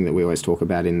classic sort of thing that we always talk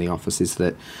about in the office, is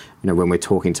that, you know, when we're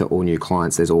talking to all new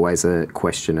clients, there's always a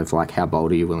question of like, how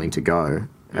bold are you willing to go?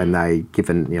 And they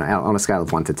given, you know, on a scale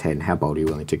of 1 to 10, how bold are you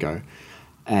willing to go?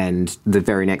 And the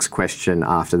very next question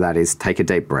after that is, take a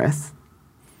deep breath,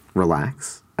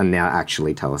 relax, and now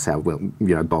actually tell us how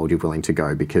bold you're willing to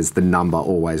go, because the number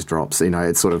always drops. You know,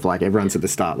 it's sort of like everyone's at the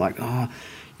start like, oh,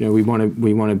 you know, we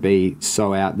want to be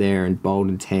so out there and bold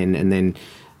and 10, and then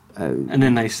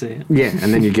they see it. Yeah,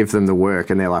 and then you give them the work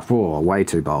and they're like, whoa, way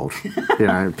too bold. You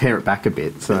know, pare it back a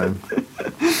bit. So,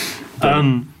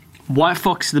 White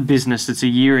Fox, the business, it's a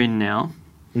year in now.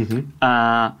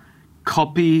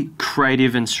 Copy,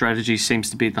 creative, and strategy seems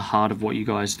to be at the heart of what you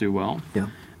guys do well.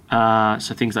 Yeah.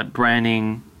 So things like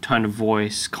branding, tone of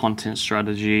voice, content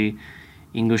strategy,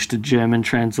 English to German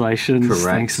translations.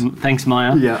 Correct. Thanks,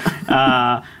 Maya.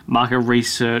 Yeah. Market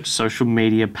research, social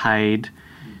media, paid.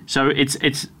 So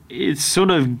it's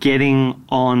sort of getting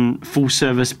on full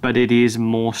service, but it is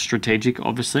more strategic,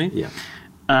 obviously.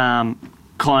 Yeah.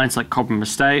 Clients like Cobram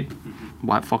Estate,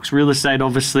 White Fox Real Estate,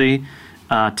 obviously,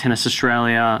 Tennis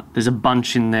Australia. There's a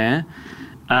bunch in there.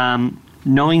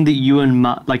 Knowing that you and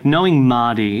knowing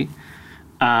Marty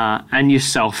and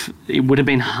yourself, it would have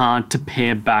been hard to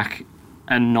pare back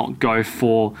and not go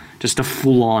for just a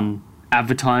full-on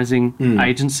advertising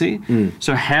agency.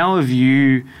 So how have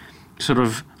you sort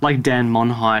of, like Dan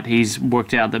Monheit, he's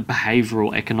worked out that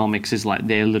behavioural economics is like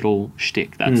their little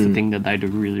shtick. That's the thing that they do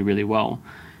really, really well.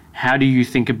 How do you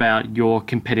think about your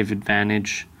competitive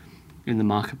advantage in the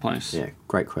marketplace? Yeah,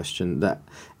 great question.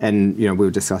 And you know, we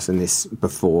were discussing this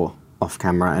before off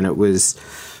camera, and it was,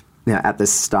 at the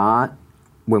start,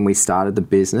 when we started the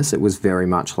business, it was very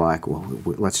much like, well,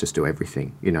 let's just do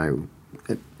everything,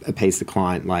 appease the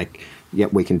client, like,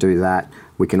 yep, we can do that,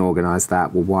 we can organise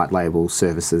that, we'll white label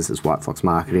services as White Fox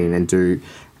Marketing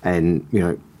and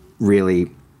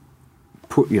really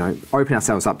open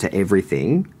ourselves up to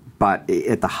everything. But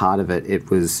at the heart of it,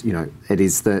 it was, at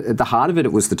the heart of it,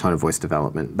 it was the tone of voice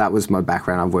development. That was my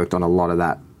background. I've worked on a lot of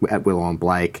that at Willow and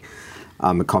Blake.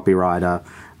 I'm a copywriter.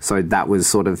 So that was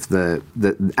sort of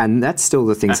and that's still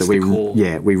the things we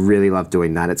really love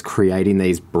doing that. It's creating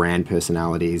these brand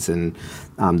personalities and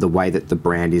the way that the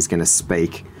brand is going to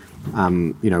speak,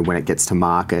 when it gets to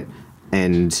market.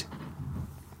 And,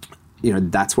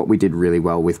 that's what we did really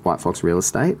well with White Fox Real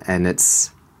Estate. And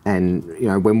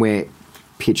when we're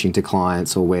pitching to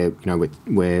clients, or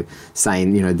we're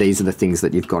saying, these are the things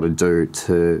that you've got to do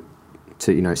to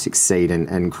succeed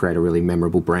and create a really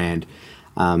memorable brand.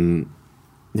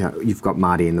 You've got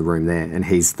Marty in the room there, and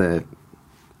he's the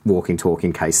walking,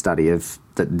 talking case study of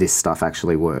that this stuff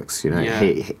actually works.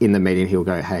 He, in the meeting, he'll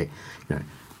go, hey,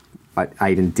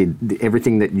 Aiden did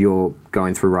everything that you're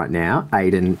going through right now.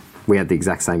 Aiden, we had the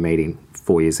exact same meeting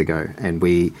 4 years ago, and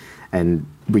we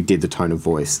did the tone of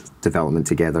voice development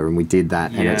together, and we did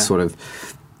that, and it's sort of,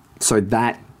 so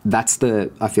that's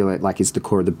I feel like is the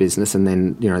core of the business. And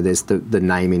then, there's the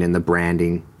naming and the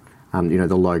branding,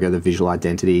 the logo, the visual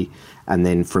identity, and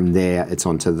then from there it's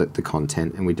onto the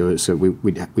content, and we do it. So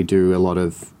we do a lot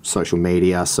of social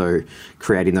media, so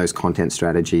creating those content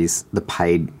strategies, the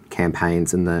paid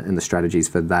campaigns and the strategies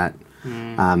for that.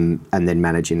 And then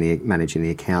managing the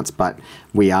accounts. But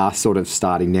we are sort of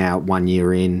starting now, 1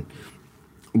 year in,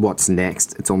 what's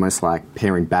next. It's almost like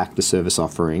paring back the service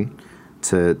offering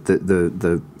to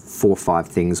the 4 or 5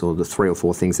 things, or the 3 or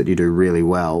 4 things that you do really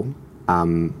well,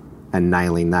 and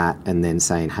nailing that, and then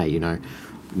saying, hey,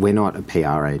 we're not a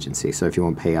PR agency, so if you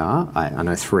want PR, I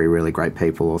know 3 really great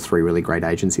people or 3 really great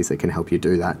agencies that can help you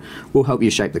do that. We'll help you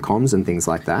shape the comms and things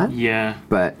like that. Yeah.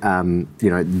 But,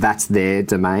 that's their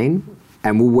domain,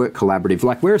 and we'll work collaborative.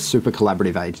 Like, we're a super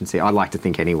collaborative agency, I like to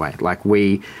think anyway. Like,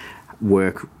 we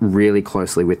work really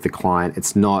closely with the client.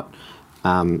 It's not,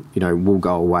 we'll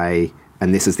go away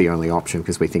and this is the only option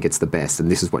because we think it's the best, and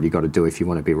this is what you've got to do if you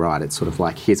want to be right. It's sort of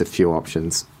like, here's a few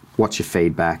options. What's your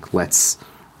feedback? Let's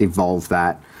evolve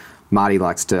that. Marty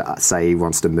likes to say he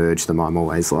wants to merge them. I'm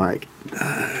always like, but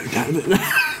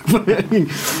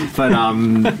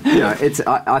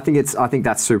I think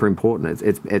that's super important.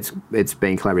 It's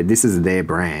being collaborative. This is their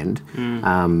brand.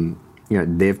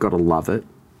 They've got to love it.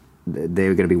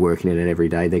 They're going to be working in it every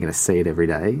day. They're going to see it every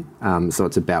day. So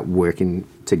it's about working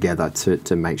together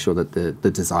to make sure that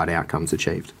the desired outcome's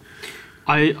achieved.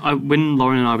 When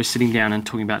Lauren and I were sitting down and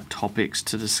talking about topics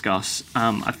to discuss,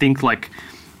 I think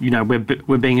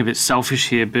we're being a bit selfish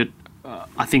here, but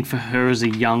I think for her as a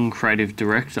young creative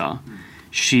director,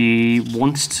 she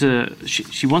wants to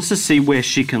see where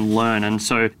she can learn. And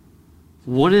so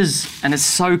and it's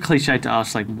so cliche to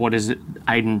ask, like, what does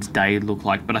Aiden's day look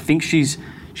like? But I think she's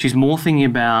more thinking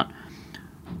about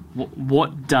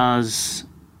what does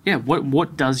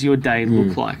your day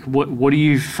look like? What are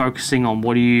you focusing on?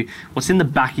 What's in the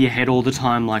back of your head all the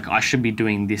time? Like, I should be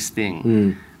doing this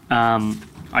thing.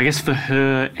 I guess for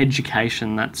her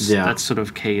education, that's sort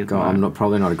of key. I'm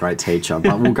probably not a great teacher,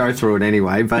 but we'll go through it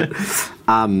anyway. But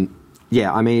I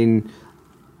mean,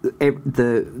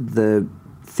 the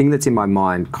thing that's in my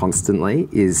mind constantly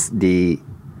is the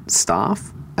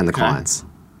staff and the clients.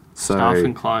 So staff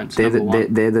and clients. They're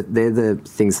the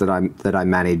things that I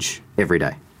manage every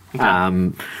day.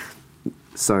 Okay.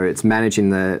 So it's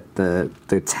managing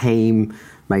the team,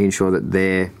 making sure that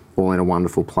they're all in a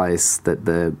wonderful place, that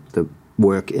the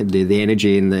work, the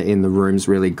energy in the room's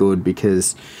really good,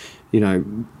 because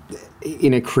in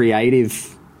the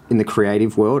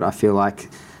creative world, I feel like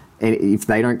if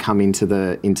they don't come into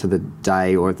the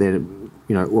day, or if they're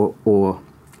or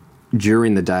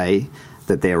during the day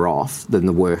that they're off, then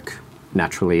the work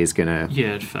naturally is going to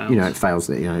it fails.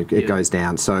 It goes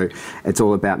down. So it's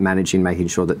all about managing, making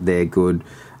sure that they're good,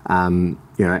 and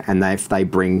if they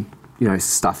bring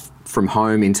stuff from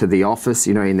home into the office,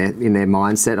 in their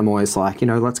mindset, I'm always like,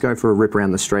 let's go for a rip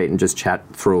around the street and just chat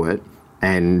through it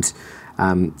and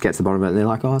get to the bottom of it. And they're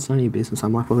like, oh, it's none of your business.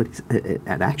 I'm like, well, it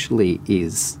actually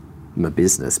is my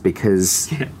business, because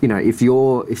if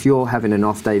you're having an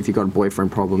off day, if you've got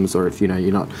boyfriend problems, or if you're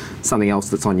not something else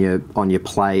that's on your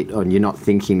plate, and you're not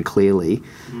thinking clearly,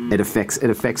 it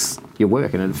affects your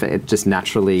work, and it just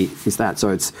naturally is that.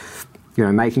 So it's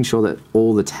making sure that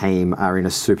all the team are in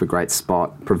a super great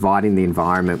spot, providing the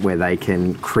environment where they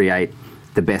can create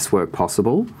the best work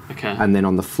possible. Okay. And then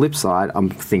on the flip side, I'm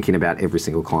thinking about every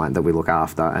single client that we look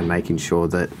after and making sure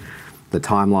that the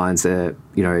timelines are,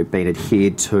 being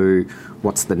adhered to.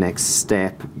 What's the next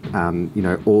step?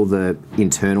 All the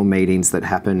internal meetings that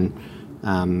happen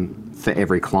for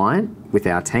every client with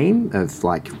our team. Of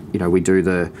we do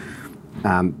the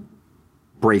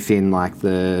brief in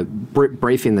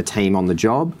the team on the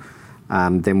job.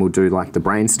 Then we'll do the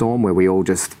brainstorm where we all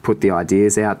just put the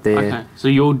ideas out there. Okay, so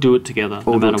you all do it together.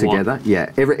 All no do it together. What.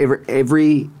 Yeah.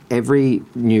 Every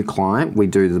new client we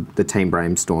do the team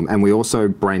brainstorm, and we also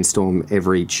brainstorm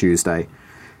every Tuesday.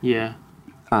 Yeah.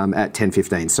 At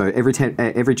 10:15. So every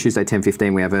Tuesday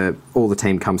 10:15 we have all the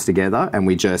team comes together and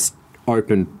we just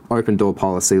open door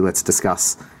policy. Let's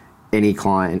discuss any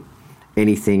client,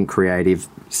 anything creative,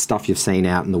 stuff you've seen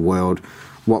out in the world,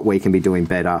 what we can be doing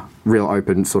better. Real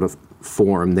open sort of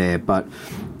forum there. But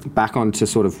back onto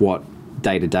sort of what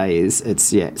day to day is.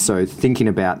 So thinking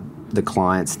about the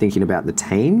clients, thinking about the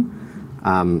team,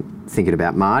 thinking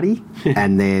about Marty,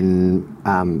 and then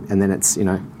it's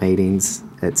meetings.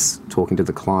 It's talking to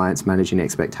the clients, managing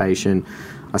expectation.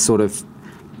 I sort of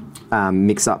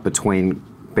mix up between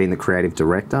being the creative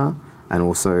director and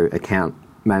also account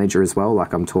manager as well.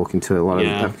 I'm talking to a lot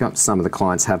of some of the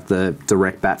clients have the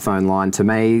direct bat phone line to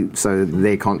me, so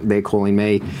they're calling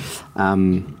me.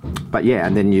 But yeah,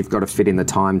 and then you've got to fit in the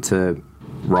time to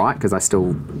write, because I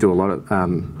still do a lot of.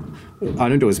 I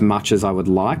don't do as much as I would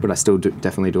like, but I still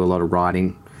definitely do a lot of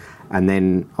writing. And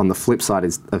then on the flip side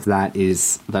of that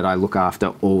is that I look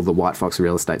after all the White Fox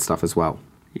real estate stuff as well.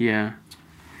 Yeah.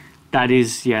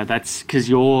 That's because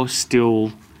you're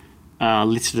still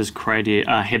listed as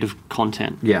head of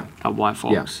content at White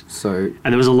Fox. Yeah. So,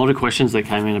 and there was a lot of questions that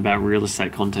came in about real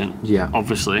estate content,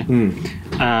 obviously.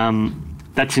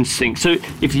 That's interesting. So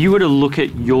if you were to look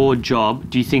at your job,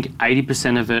 do you think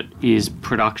 80% of it is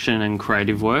production and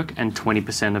creative work and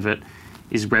 20% of it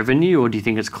is revenue, or do you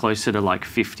think it's closer to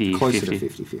 50-50? Closer to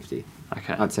 50-50.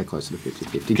 Okay. I'd say closer to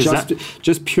 50-50.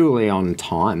 Just purely on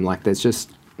time.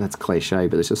 That's cliche,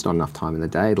 but there's just not enough time in the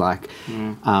day.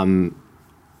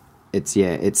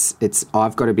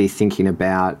 I've got to be thinking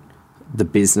about the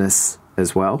business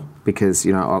as well, because,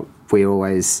 we're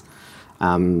always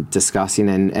discussing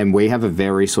and we have a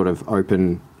very sort of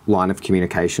open line of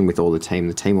communication with all the team.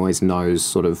 The team always knows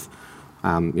sort of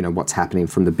what's happening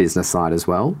from the business side as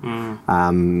well.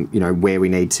 Where we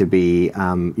need to be,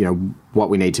 what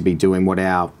we need to be doing, what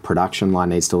our production line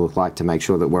needs to look like to make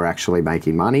sure that we're actually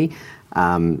making money,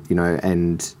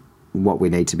 and what we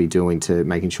need to be doing to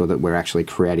making sure that we're actually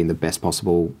creating the best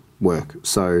possible work.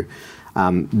 So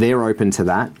they're open to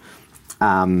that,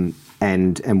 and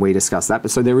we discuss that. But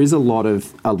so there is a lot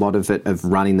of it of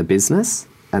running the business,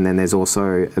 and then there's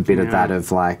also a bit of that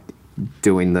of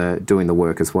doing the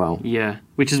work as well. Yeah,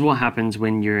 which is what happens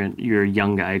when you're a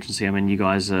younger agency. I mean, you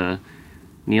guys are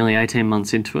nearly 18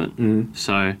 months into it,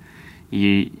 so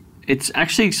it's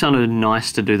actually sort of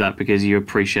nice to do that because you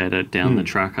appreciate it down the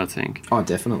track, I think. Oh,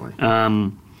 definitely.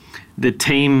 The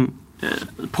team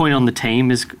point on the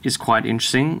team is quite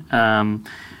interesting.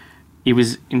 It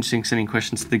was interesting sending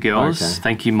questions to the girls. Okay.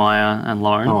 Thank you, Maya and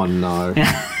Lauren. Oh no.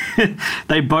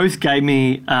 They both gave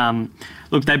me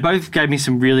they both gave me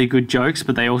some really good jokes,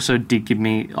 but they also did give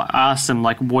me. I asked them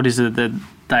what is it that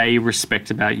they respect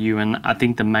about you, and I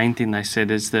think the main thing they said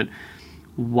is that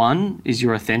one is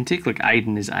you're authentic.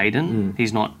 Aiden is Aiden.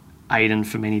 He's not Aiden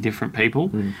for many different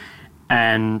people,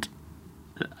 and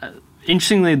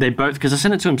interestingly, they both, because I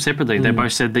sent it to them separately, they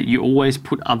both said that you always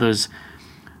put others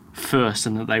first,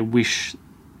 and that they wish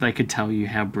they could tell you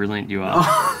how brilliant you are.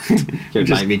 You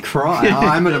made me cry.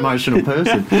 I'm an emotional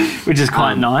person. Which is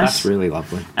quite nice. That's really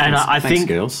lovely. And thanks,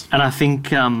 girls. And I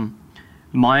think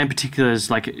Maya in particular is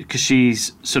because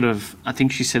she's sort of, I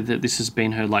think she said that this has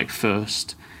been her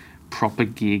first proper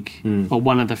gig, or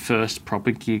one of the first proper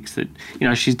gigs that,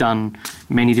 she's done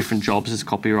many different jobs as a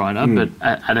copywriter, but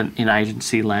in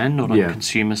agency land, not on the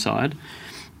consumer side.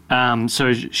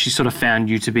 So she sort of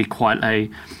found you to be quite a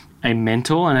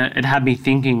mentor, and it had me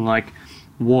thinking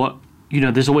what,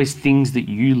 there's always things that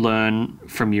you learn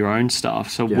from your own stuff.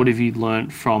 So what have you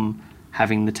learned from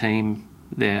having the team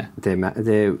there?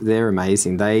 They're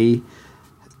amazing. They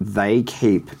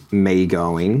keep me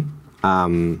going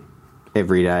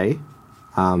every day.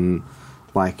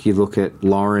 You look at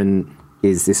Lauren,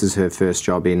 this is her first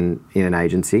job in an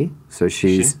agency. So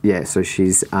she's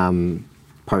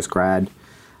post grad.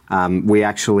 We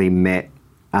actually met.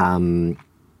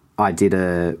 I did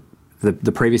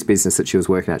the previous business that she was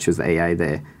working at. She was the EA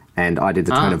there, and I did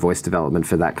the tone of voice development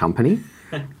for that company.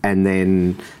 And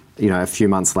then a few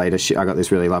months later, I got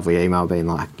this really lovely email being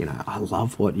like, I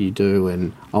love what you do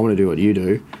and I want to do what you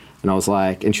do. And I was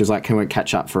like, and she was like, can we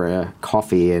catch up for a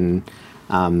coffee and,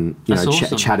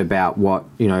 awesome. chat about what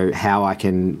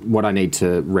what I need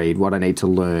to read, what I need to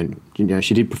learn.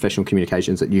 She did professional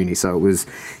communications at uni, so it was,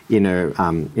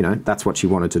 that's what she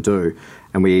wanted to do.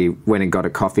 And we went and got a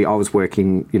coffee. I was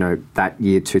working, that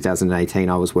year, 2018,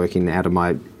 I was working out of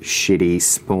my shitty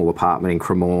small apartment in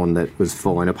Cremorne that was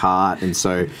falling apart. And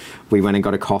so we went and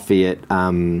got a coffee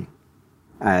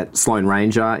at Sloane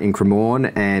Ranger in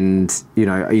Cremorne, and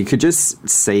you could just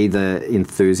see the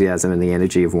enthusiasm and the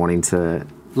energy of wanting to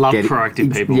love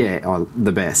proactive people. Yeah,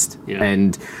 the best. Yeah.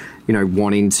 And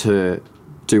wanting to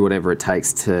do whatever it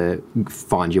takes to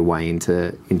find your way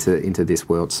into this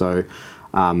world. So,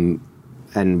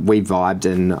 and we vibed,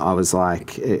 and I was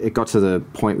like, it got to the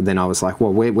point. Then I was like,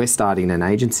 well, we're starting an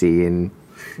agency in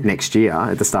next year,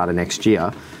 at the start of next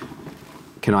year.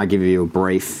 Can I give you a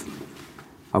brief?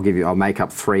 I'll make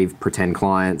up 3 pretend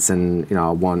clients, and I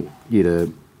want you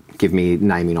to give me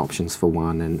naming options for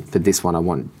one, and for this one I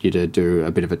want you to do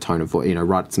a bit of a tone of voice,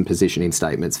 write some positioning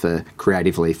statements for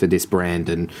creatively for this brand,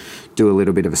 and do a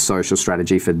little bit of a social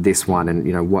strategy for this one,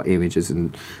 and what images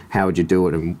and how would you do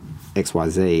it, and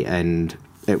XYZ. And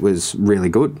it was really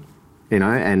good,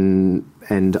 and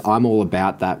I'm all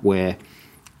about that, where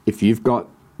if you've got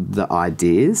the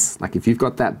ideas, like if you've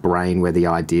got that brain where the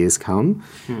ideas come,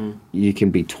 you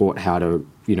can be taught how to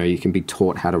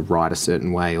write a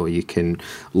certain way, or you can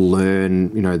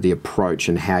learn the approach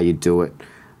and how you do it.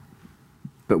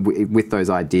 But with those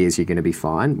ideas you're going to be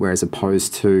fine, whereas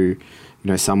opposed to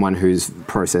someone who's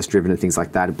process driven and things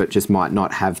like that, but just might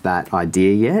not have that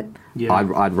idea yet.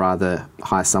 I'd rather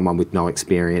hire someone with no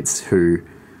experience who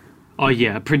Oh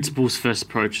yeah, principles first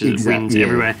approach wins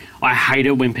everywhere. I hate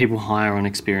it when people hire on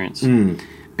experience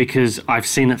because I've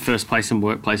seen it first place in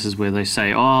workplaces where they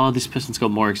say, "Oh, this person's got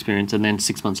more experience," and then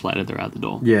 6 months later they're out the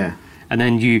door. Yeah, and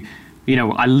then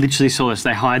I literally saw this.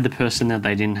 They hired the person that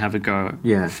they didn't have a go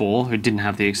for, who didn't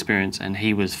have the experience, and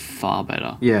he was far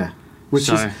better. Yeah, which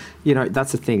is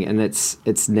that's the thing, and it's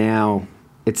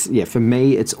for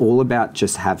me it's all about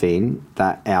just having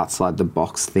that outside the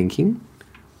box thinking.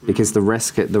 Because the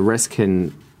rest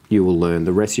you will learn,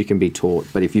 the rest you can be taught.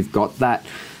 But if you've got that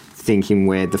thinking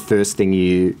where the first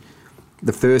thing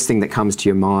that comes to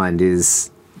your mind is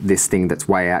this thing that's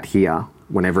way out here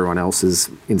when everyone else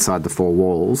is inside the 4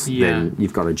 walls, then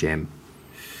you've got a gem.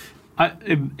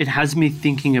 It has me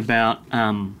thinking about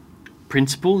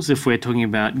principles. If we're talking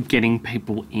about getting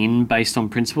people in based on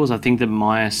principles, I think that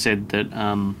Maya said that,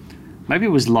 maybe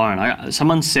it was Lauren.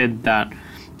 Someone said that.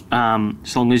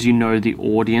 As long as you know the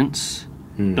audience,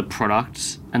 the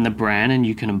products, and the brand, and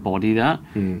you can embody that,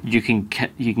 you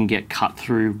can get cut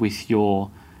through with your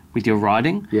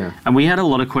writing. Yeah. And we had a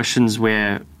lot of questions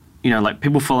where, like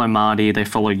people follow Marty, they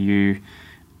follow you.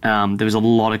 There was a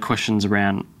lot of questions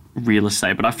around real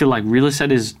estate, but I feel like real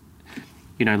estate is,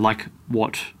 like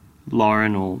what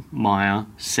Lauren or Maya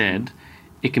said,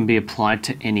 it can be applied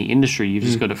to any industry. You've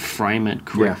just got to frame it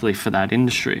correctly for that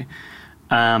industry.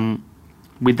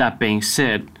 With that being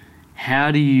said, how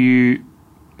are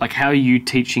you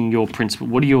teaching your principles?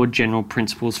 What are your general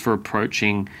principles for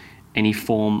approaching any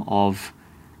form of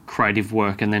creative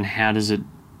work, and then how does it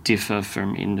differ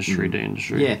from industry to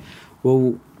industry? Yeah,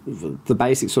 well, the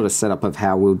basic sort of setup of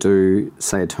how we'll do,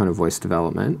 say, a tone of voice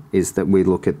development is that we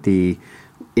look at the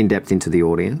in-depth into the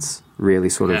audience, really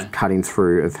sort of cutting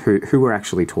through of who we're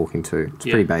actually talking to. It's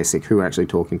pretty basic, who we're actually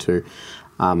talking to.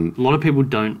 A lot of people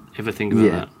don't ever think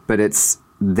about that. But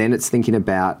it's thinking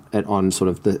about it on sort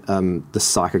of the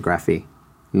psychography,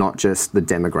 not just the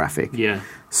demographic. Yeah.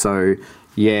 So,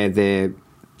 they're,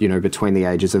 between the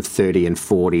ages of 30 and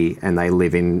 40, and they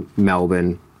live in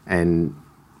Melbourne and,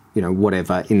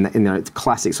 whatever, in the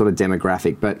classic sort of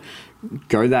demographic. But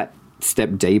go that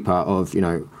step deeper of,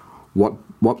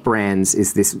 what brands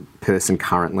is this person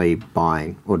currently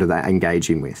buying, or do they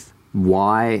engaging with?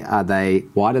 Why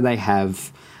do they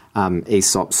have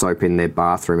Aesop soap in their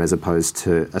bathroom as opposed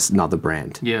to another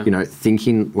brand? Yeah.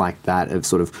 Thinking like that of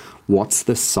sort of what's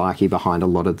the psyche behind a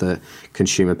lot of the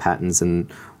consumer patterns,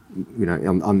 and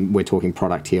we're talking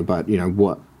product here, but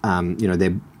what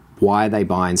why are they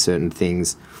buying certain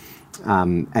things,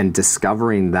 and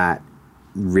discovering that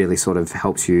really sort of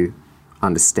helps you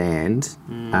understand,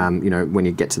 when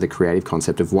you get to the creative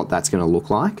concept of what that's going to look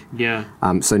like. Yeah.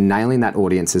 So nailing that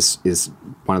audience is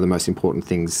one of the most important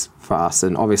things for us.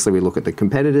 And obviously we look at the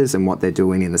competitors and what they're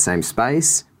doing in the same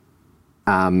space.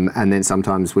 And then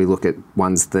sometimes we look at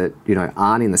ones that,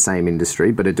 aren't in the same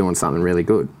industry but are doing something really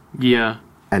good. Yeah.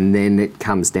 and then it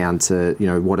comes down to,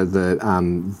 what are the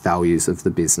values of the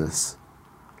business?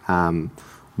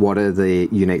 What are the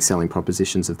unique selling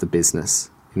propositions of the business?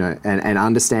 And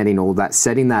understanding all that,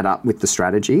 setting that up with the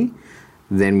strategy.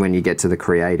 Then when you get to the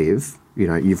creative,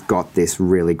 you've got this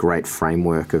really great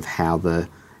framework of how the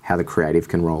creative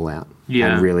can roll out.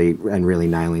 Yeah. And really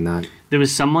nailing that. There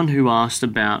was someone who asked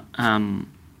about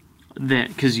that,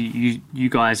 because you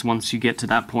guys, once you get to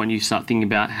that point, you start thinking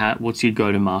about what's your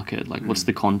go-to-market, like what's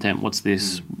the content, what's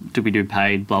this, do we do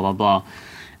paid, blah, blah, blah.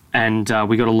 And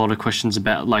we got a lot of questions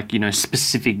about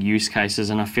specific use cases,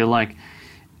 and I feel like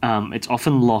it's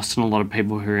often lost on a lot of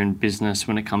people who are in business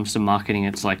when it comes to marketing.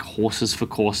 It's like horses for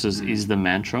courses is the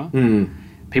mantra.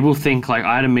 People think, like,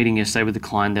 I had a meeting yesterday with a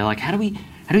client, they're like, how do we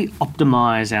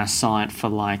optimize our site for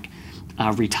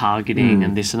retargeting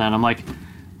and this and that? I'm like,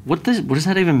 what does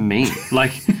that even mean?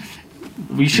 Like,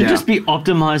 we should just be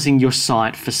optimizing your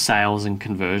site for sales and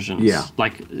conversions. Yeah.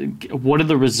 Like, what are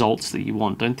the results that you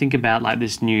want? Don't think about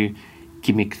this new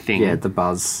gimmick thing. Yeah, the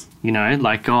buzz.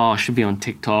 I should be on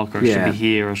TikTok, or I should be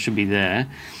here, or I should be there.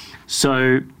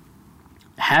 So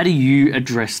how do you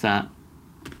address that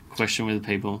question with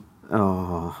people?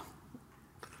 Oh,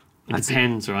 it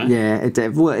depends, right? Yeah,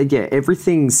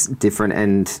 everything's different,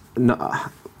 and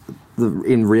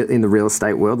in the real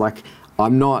estate world, like,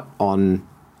 I'm not on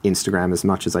Instagram as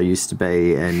much as I used to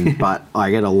be, but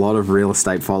I get a lot of real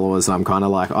estate followers, and I'm kind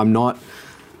of like, I'm not,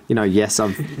 yes,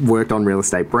 I've worked on real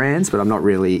estate brands, but I'm not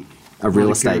really a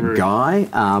real estate guy.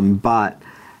 But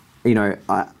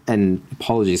and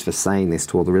apologies for saying this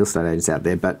to all the real estate agents out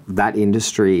there, but that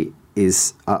industry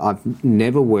is, I've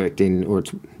never worked in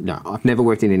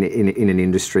an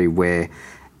industry where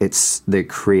it's the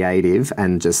creative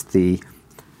and just the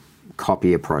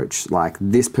copy approach. Like,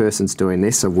 this person's doing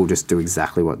this, so we'll just do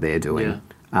exactly what they're doing.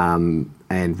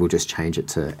 And we'll just change it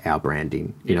to our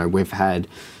branding. We've had,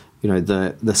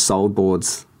 the sold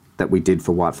boards that we did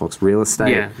for White Fox Real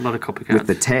Estate. Yeah, a lot of copycats. With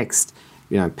the text,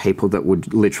 people that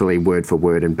would literally word for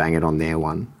word and bang it on their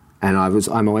one. And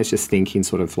I'm always just thinking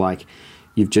sort of like,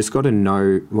 you've just got to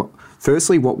know,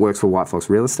 firstly, what works for White Fox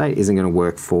Real Estate isn't going to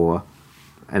work for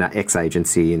an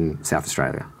ex-agency in South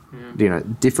Australia.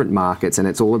 Different markets, and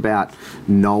it's all about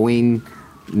knowing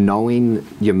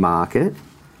your market,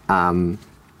 and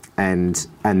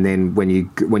then when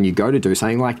you go to do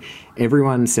something, like,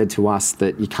 everyone said to us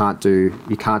that you can't do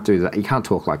that, you can't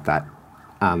talk like that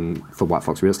for White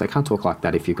Fox Real Estate. Can't talk like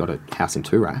that if you've got a house in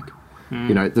Toorak.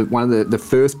 One of the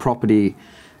first property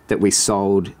that we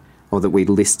sold, or that we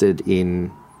listed in,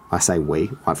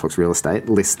 White Fox Real Estate,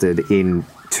 listed in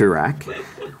Toorak,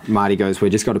 Marty goes, we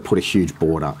just got to put a huge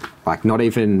board up. Like, not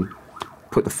even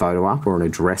put the photo up or an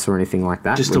address or anything like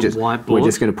that. Just a whiteboard? We're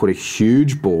just going to put a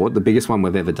huge board, the biggest one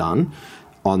we've ever done,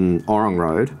 on Orong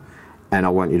Road, and I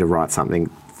want you to write something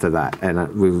for that.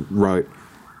 And we wrote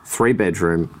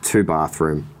 3-bedroom,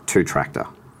 2-bathroom, 2-tractor.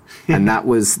 And that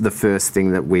was the first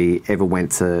thing that we ever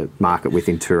went to market with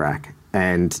in Toorak.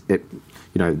 And it,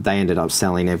 they ended up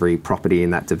selling every property in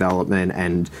that development,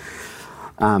 and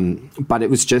but it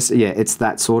was just, it's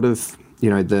that sort of,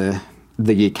 the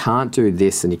you can't do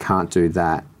this and you can't do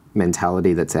that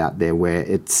mentality that's out there, where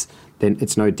it's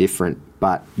no different,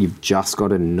 but you've just got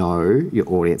to know your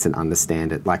audience and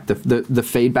understand it. Like, the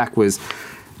feedback was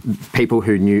people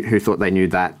who thought they knew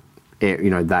that,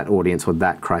 that audience or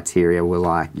that criteria were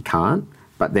like, you can't.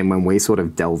 But then when we sort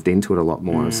of delved into it a lot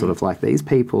more, it's sort of like, these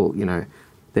people,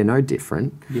 they're no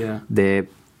different. Yeah. They're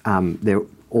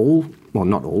all, well,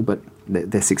 not all, but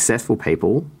they're successful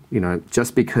people,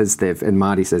 just because and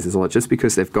Marty says this a lot, just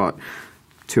because they've got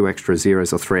 2 extra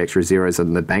zeros or 3 extra zeros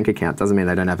in the bank account doesn't mean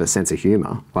they don't have a sense of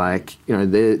humour. Like,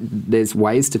 there's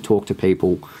ways to talk to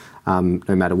people no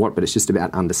matter what, but it's just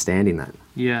about understanding that.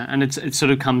 Yeah, and it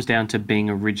sort of comes down to being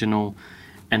original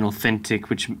and authentic,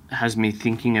 which has me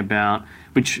thinking about,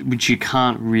 which you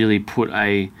can't really put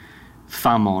a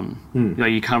thumb on.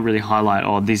 Like, you can't really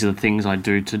highlight, these are the things I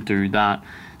do to do that.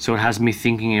 So it has me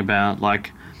thinking about,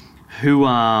 like, who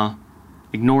are,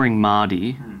 ignoring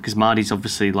Marty, because Marty's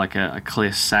obviously like a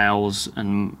clear sales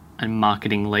and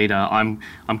marketing leader. I'm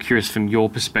curious from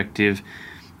your perspective,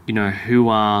 who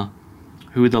are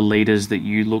the leaders that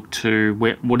you look to?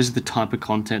 What is the type of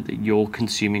content that you're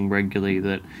consuming regularly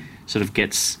that sort of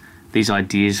gets these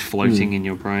ideas floating in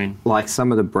your brain? Like,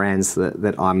 some of the brands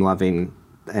that I'm loving,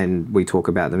 and we talk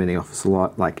about them in the office a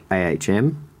lot, like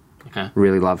AHM. Okay.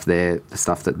 Really love the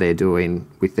stuff that they're doing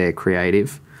with their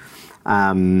creative.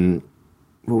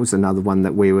 What was another one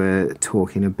that we were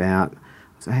talking about? It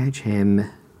was AHM.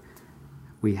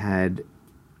 We had,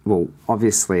 well,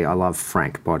 obviously I love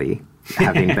Frank Body,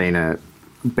 having been a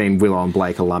being Willow and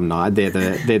Blake alumni, they're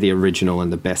the original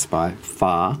and the best by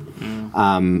far.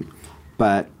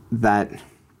 But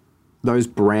those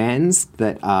brands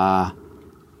that are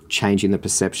changing the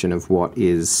perception of what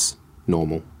is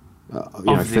normal.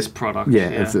 This product.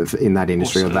 In that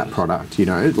industry of that product,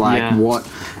 what,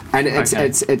 and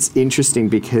it's interesting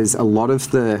because a lot of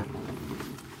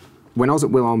when I was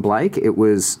at Willow and Blake, it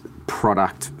was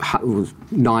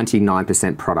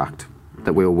 99% product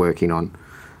that we were working on,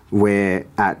 where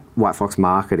at White Fox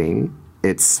Marketing,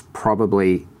 it's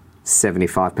probably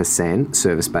 75%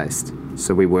 service-based.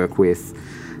 So we work with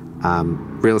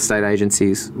real estate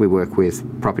agencies, we work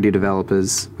with property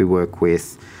developers, we work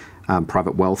with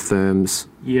private wealth firms,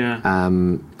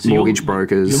 mortgage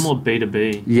brokers. You're more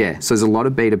B2B. Yeah, so there's a lot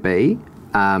of B2B,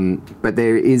 but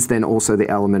there is then also the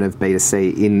element of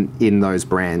B2C in those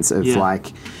brands of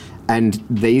and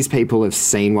these people have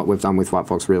seen what we've done with White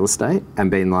Fox Real Estate and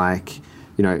been like,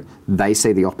 they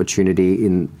see the opportunity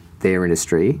in their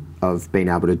industry of being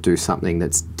able to do something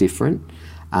that's different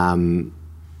and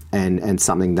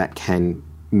something that can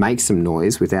make some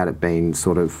noise without it being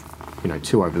sort of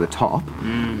too over the top.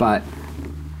 But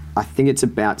I think it's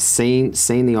about seeing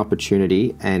the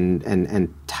opportunity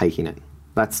and taking it.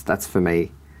 That's for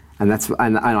me, and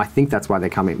I think that's why they're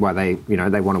coming. Why they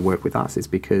they want to work with us is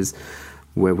because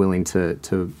we're willing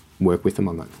to work with them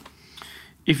on that.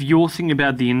 If you're thinking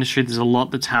about the industry, there's a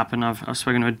lot that's happened. I've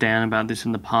spoken to Dan about this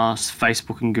in the past.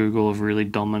 Facebook and Google have really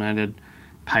dominated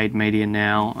paid media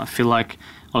now. I feel like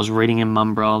I was reading in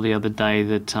Mumbrel the other day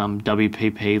that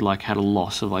WPP had a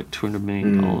loss of $200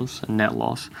 million, a net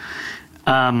loss.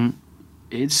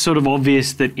 It's sort of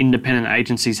obvious that independent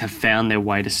agencies have found their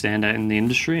way to stand out in the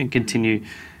industry and continue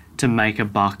to make a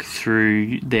buck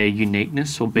through their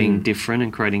uniqueness or being different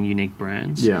and creating unique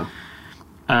brands. Yeah.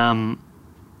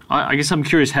 I guess I'm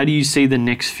curious, how do you see the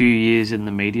next few years in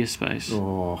the media space?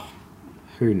 Oh,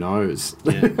 who knows?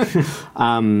 Yeah.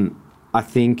 I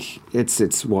think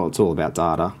it's all about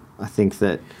data. I think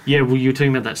that... Yeah, well, you're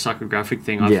talking about that psychographic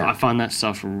thing. I find that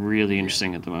stuff really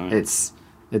interesting at the moment.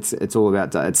 It's all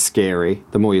about data. It's scary.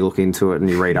 The more you look into it and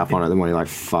you read up on it, the more you're like,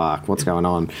 fuck, what's going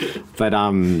on? But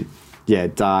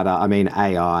data. I mean,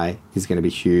 AI is going to be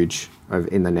huge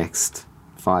in the next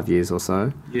 5 years or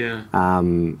so. Yeah.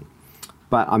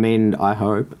 But I mean, I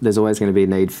hope there's always going to be a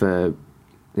need for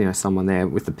someone there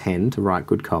with a pen to write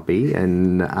good copy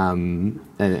and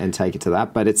take it to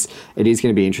that. But it is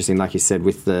going to be interesting, like you said,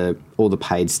 with all the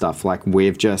paid stuff. Like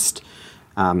we've just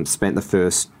spent the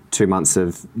first 2 months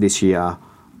of this year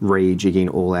rejigging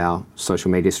all our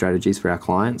social media strategies for our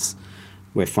clients.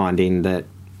 We're finding that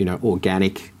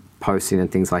organic posting and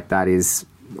things like that is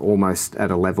almost at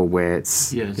a level where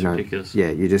it's ridiculous.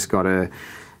 Yeah, you just got to.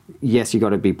 Yes, you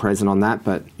got to be present on that,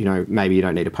 but maybe you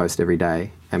don't need to post every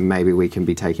day, and maybe we can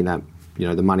be taking that,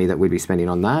 the money that we'd be spending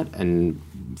on that and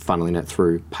funneling it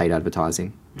through paid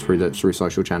advertising through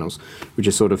social channels, which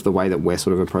is sort of the way that we're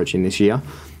sort of approaching this year,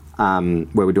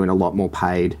 where we're doing a lot more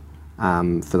paid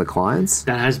for the clients.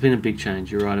 That has been a big change.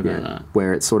 You're right about that.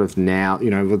 Where it's sort of now,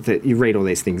 you read all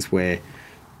these things where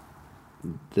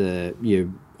your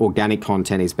organic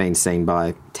content is being seen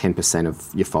by 10%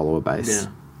 of your follower base.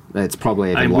 Yeah. It's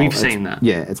probably even lower. We've seen that.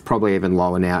 Yeah, it's probably even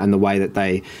lower now. And the way that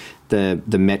the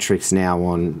metrics now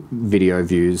on video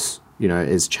views,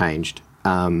 is changed.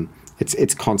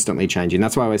 It's constantly changing.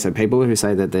 That's why I always say people who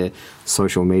say that they're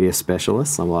social media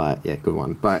specialists, I'm like, yeah, good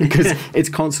one. But because it's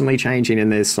constantly changing and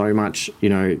there's so much,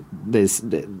 there's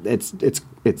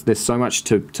so much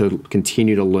to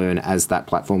continue to learn as that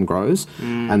platform grows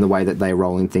and the way that they're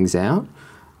rolling things out.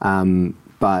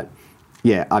 But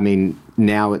yeah, I mean,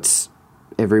 now it's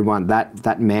everyone,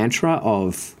 that mantra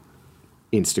of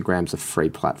Instagram's a free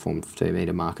platform for me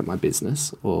to market my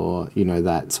business, or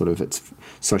that sort of it's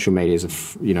social media is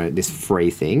this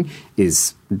free thing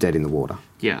is dead in the water.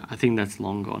 Yeah, I think that's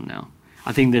long gone now.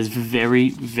 I think there's very,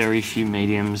 very few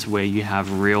mediums where you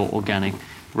have real organic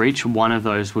reach. One of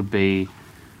those would be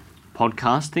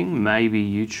podcasting,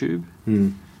 maybe YouTube,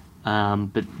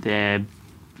 but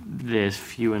there's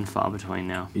few and far between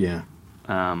now. Yeah.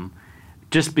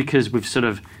 Just because we've sort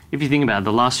of, if you think about it,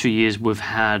 the last few years we've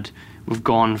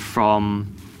gone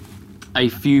from a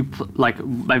few,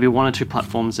 maybe one or two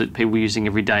platforms that people are using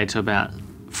every day to about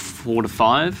 4 to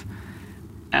 5,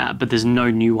 but there's no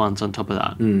new ones on top of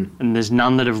that. And there's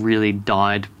none that have really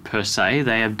died per se.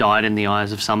 They have died in the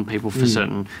eyes of some people for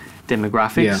certain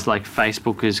demographics. Yeah. Like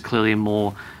Facebook is clearly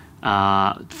more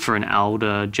for an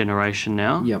older generation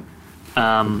now. Yep.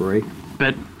 Agree.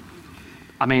 But,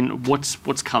 I mean, what's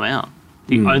come out?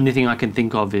 The only thing I can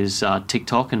think of is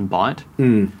TikTok and Byte.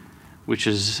 which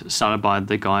is started by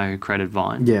the guy who created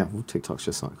Vine. Yeah, well, TikTok's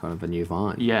just like kind of a new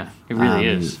Vine. Yeah, it really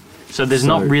is. So there's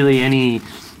not really any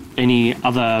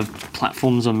other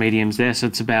platforms or mediums there. So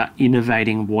it's about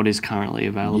innovating what is currently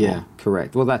available. Yeah,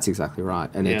 correct. Well, that's exactly right.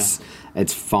 And it's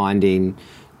finding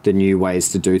the new ways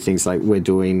to do things. Like we're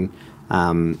doing,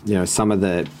 some of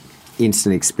the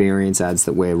instant experience ads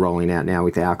that we're rolling out now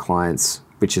with our clients,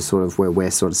 which is sort of where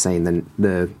we're sort of seeing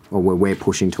or where we're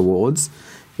pushing towards,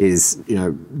 is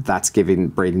that's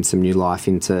breathing some new life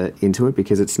into it,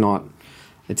 because it's not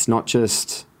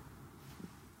just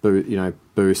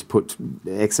boost, put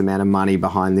X amount of money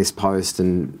behind this post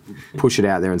and push it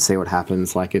out there and see what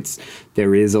happens. Like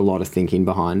there is a lot of thinking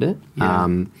behind it.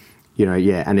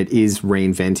 Yeah. And it is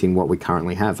reinventing what we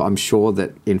currently have. I'm sure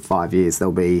that in 5 years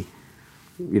there'll be,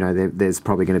 there's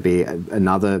probably going to be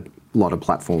another lot of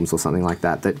platforms or something like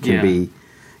that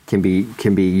can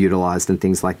be utilised and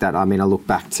things like that. I mean, I look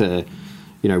back to,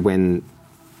 when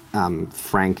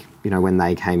Frank, when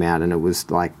they came out, and it was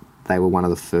like they were one of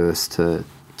the first to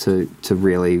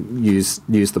really use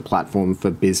the platform for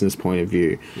business point of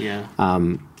view. Yeah.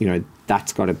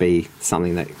 That's got to be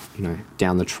something that,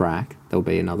 down the track, there'll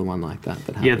be another one like that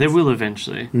happens. Yeah, there will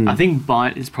eventually. I think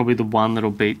Byte is probably the one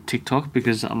that'll beat TikTok,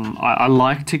 because I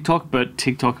like TikTok, but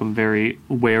TikTok I'm very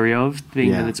wary of,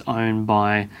 being that it's owned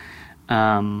by,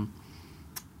 a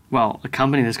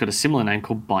company that's got a similar name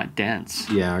called ByteDance.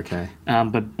 Yeah, okay.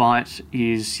 But Byte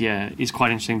is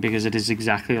quite interesting, because it is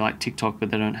exactly like TikTok,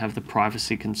 but they don't have the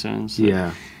privacy concerns.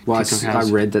 Yeah. Well, I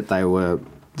read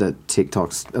that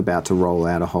TikTok's about to roll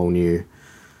out a whole new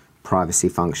privacy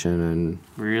function and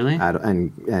really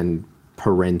and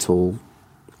parental,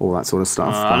 all that sort of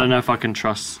stuff. I don't know if I can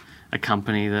trust a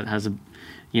company that has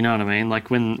you know what I mean? Like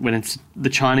when it's the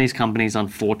Chinese companies,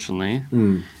 unfortunately,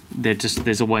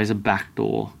 there's always a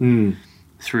backdoor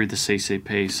through the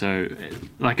CCP. So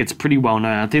it's pretty well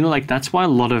known. I think that's why a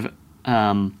lot of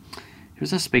who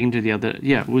was I speaking to the other?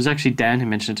 Yeah, it was actually Dan who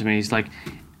mentioned it to me. He's like,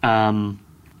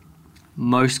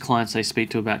 most clients they speak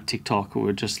to about TikTok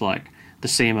were just like, the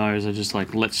CMOs are just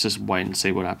like, let's just wait and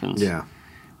see what happens. Yeah.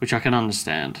 Which I can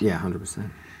understand. Yeah, 100%.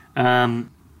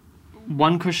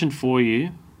 One question for you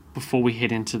before we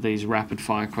head into these rapid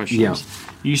fire questions. Yeah.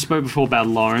 You spoke before about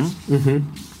Lauren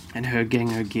and her getting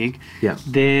her gig. Yeah.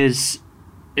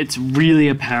 It's really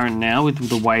apparent now with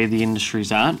the way the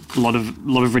industry's at. A lot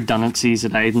of redundancies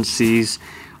at agencies.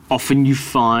 Often you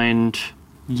find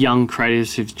young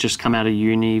creatives who've just come out of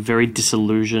uni, very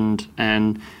disillusioned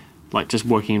and just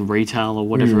working in retail or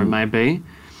whatever it may be.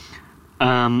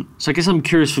 So I guess I'm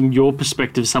curious, from your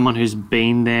perspective, someone who's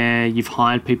been there, you've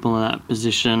hired people in that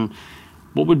position,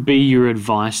 what would be your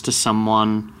advice to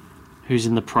someone who's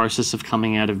in the process of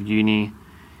coming out of uni?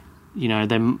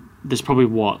 There's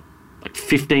probably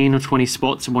 15 or 20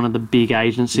 spots in one of the big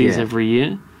agencies every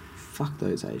year. Fuck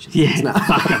those agencies. Yeah.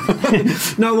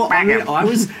 No, well, I mean,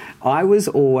 I was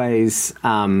always,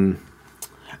 I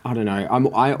don't know.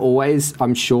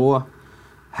 I'm sure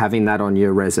having that on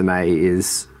your resume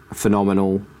is a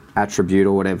phenomenal attribute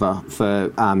or whatever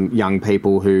for young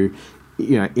people who,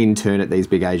 intern at these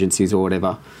big agencies or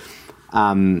whatever.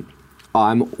 I'm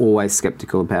always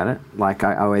skeptical about it.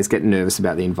 I always get nervous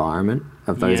about the environment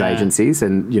of those agencies,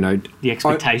 and the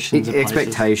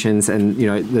expectations and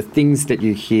the things that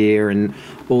you hear and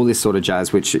all this sort of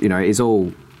jazz, which is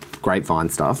all grapevine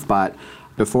stuff. But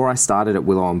before I started at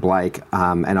Willow and Blake,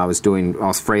 and I was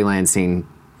freelancing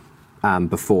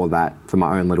before that for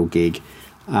my own little gig,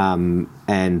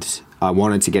 and I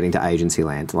wanted to get into agency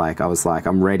land. I was like,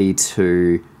 I'm ready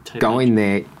to go in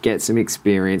there, get some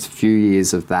experience, a few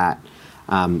years of that,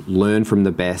 learn from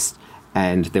the best.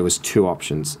 And there was two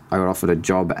options. I got offered a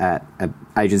job at an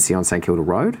agency on St Kilda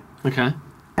Road. Okay.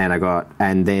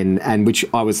 And which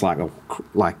I was like,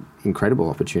 incredible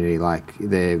opportunity.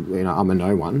 I'm a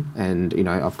no one, and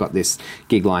I've got this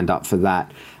gig lined up for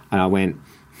that. And I went,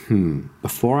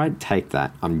 before I take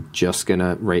that, I'm just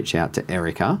gonna reach out to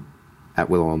Erica at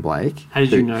Willow and Blake. How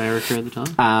did you know Erica at the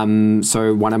time?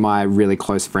 So one of my really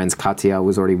close friends, Katia,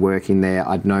 was already working there.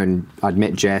 I'd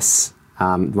met Jess,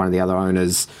 one of the other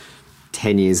owners,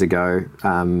 10 years ago.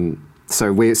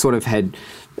 So we sort of had,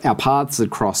 our paths had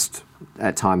crossed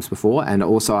at times before, and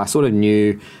also I sort of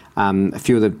knew a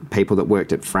few of the people that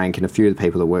worked at Frank and a few of the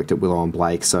people that worked at Willow and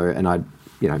Blake. So, and I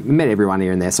met everyone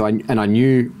here and there. So I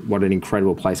knew what an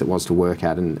incredible place it was to work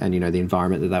at, and the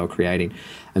environment that they were creating.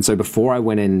 And so before I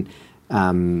went in,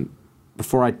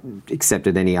 before I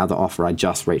accepted any other offer, I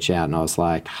just reached out and I was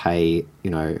like, hey,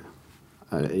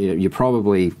 you're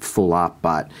probably full up,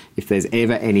 but if there's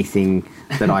ever anything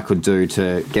that I could do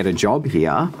to get a job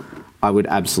here, I would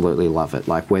absolutely love it.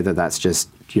 Like whether that's just,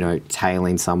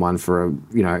 tailing someone for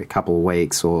a couple of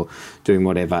weeks or doing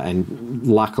whatever. And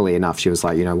luckily enough, she was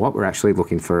like, you know what, we're actually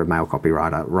looking for a male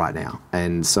copywriter right now.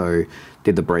 And so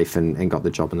did the brief and got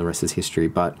the job, and the rest is history.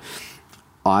 But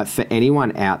for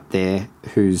anyone out there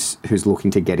who's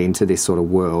looking to get into this sort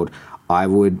of world,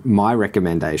 my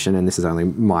recommendation, and this is only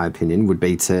my opinion, would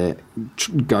be to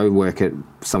go work at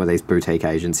some of these boutique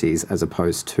agencies as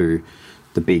opposed to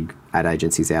the big ad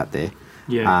agencies out there.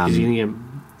 Yeah, because you're going to get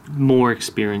more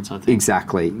experience, I think.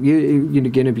 Exactly. You're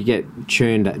going to get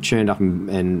churned up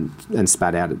and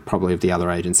spat out probably of the other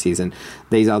agencies. And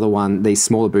these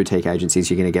smaller boutique agencies,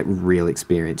 you're going to get real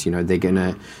experience. They're going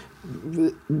to...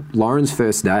 Lauren's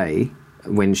first day,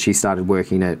 when she started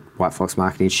working at White Fox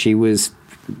Marketing, she was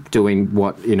doing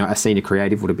what, a senior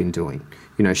creative would have been doing.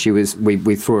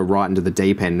 We threw her right into the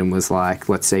deep end and was like,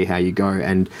 let's see how you go.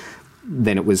 And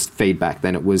then it was feedback.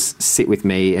 Then it was sit with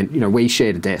me. And, we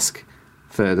shared a desk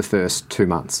for the first 2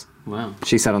 months. Wow.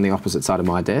 She sat on the opposite side of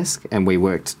my desk and we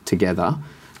worked together.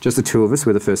 Just the two of us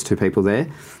were the first two people there.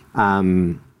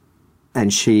 And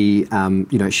she,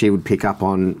 she would pick up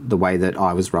on the way that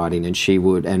I was writing,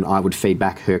 and I would feed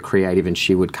back her creative, and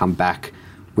she would come back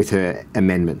with her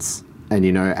amendments. And,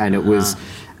 it was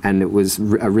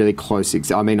a really close,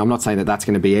 I'm not saying that that's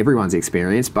going to be everyone's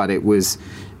experience, but it was,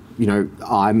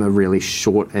 I'm a really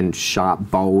short and sharp,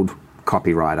 bold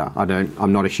copywriter.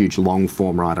 I'm not a huge long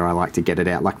form writer. I like to get it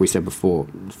out, like we said before,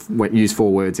 use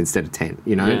 4 words instead of 10,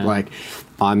 like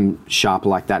I'm sharp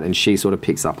like that, and she sort of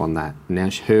picks up on that. Now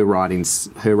her writing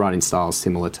style is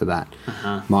similar to that.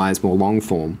 Mine's more long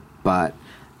form, but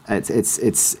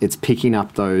it's picking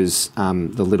up those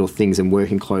the little things and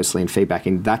working closely and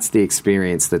feedbacking. That's the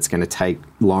experience that's going to take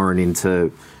Lauren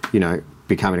into,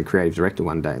 becoming a creative director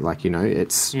one day. Like,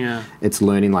 it's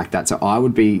learning like that. So I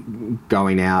would be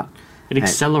going out. It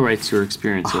accelerates your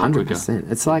experience. 100%.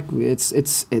 It's like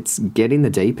it's get in the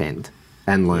deep end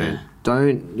and learn. Yeah.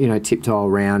 Don't tiptoe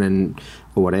around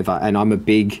or whatever. And I'm a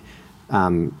big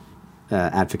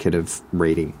advocate of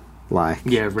reading. Like,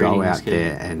 go out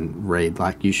there and read.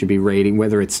 Like, you should be reading,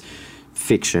 whether it's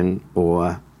fiction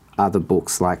or other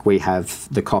books. Like, we have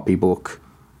the copy book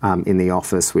in the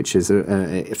office, which is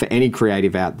for any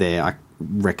creative out there. I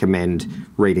recommend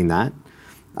reading that.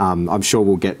 I'm sure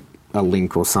we'll get a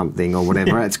link or something or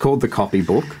whatever. It's called the copy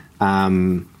book. I've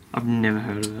never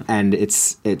heard of it. And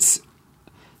it's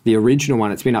the original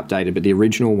one. It's been updated, but the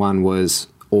original one was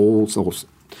all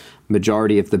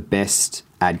majority of the best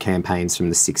ad campaigns from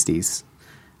the 60s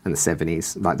and the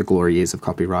 70s, like the glory years of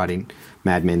copywriting,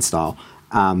 Mad Men style.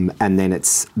 And then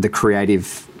it's the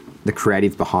creative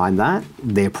behind that,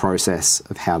 their process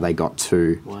of how they got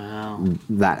to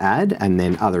that ad, and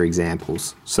then other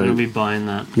examples. So I'll be buying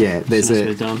that. Yeah,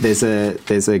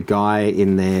 there's a guy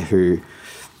in there who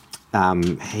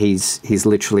he's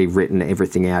literally written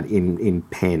everything out in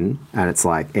pen, and it's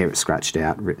like scratched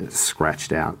out, written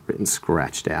scratched out, written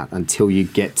scratched out, until you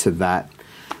get to that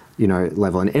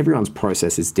level. And everyone's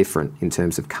process is different in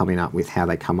terms of coming up with how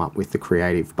they come up with the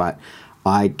creative, but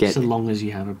as long as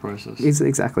you have a process.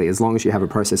 Exactly, as long as you have a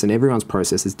process, and everyone's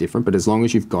process is different, but as long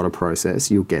as you've got a process,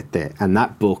 you'll get there. And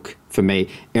that book, for me,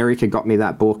 Erica got me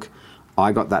that book.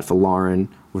 I got that for Lauren.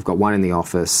 We've got one in the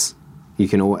office. You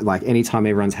can anytime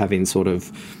everyone's having sort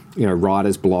of,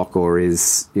 writer's block or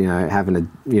is, having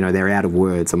they're out of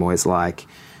words, I'm always like,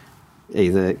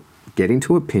 either get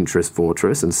into a Pinterest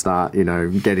fortress and start,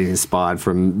 getting inspired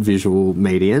from visual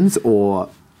mediums, or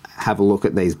have a look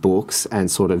at these books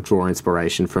and sort of draw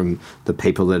inspiration from the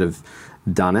people that have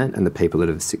done it and the people that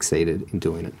have succeeded in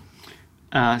doing it.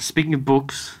 Speaking of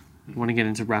books, I want to get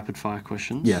into rapid fire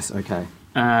questions. Yes, okay.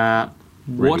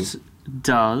 What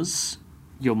does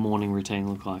your morning routine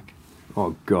look like?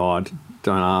 Oh, God,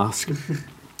 don't ask.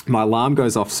 My alarm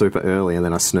goes off super early and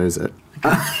then I snooze it.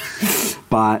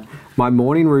 But my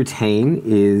morning routine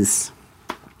is,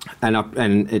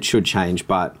 and it should change,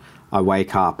 but I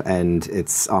wake up and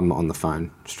I'm on the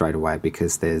phone straight away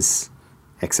because there's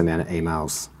X amount of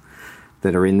emails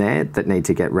that are in there that need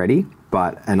to get ready.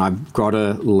 And I've got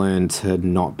to learn to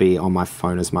not be on my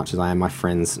phone as much as I am. My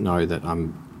friends know that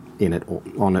I'm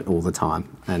on it all the time,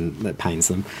 and that pains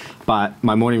them. But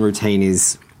my morning routine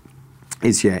is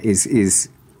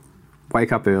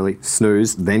wake up early,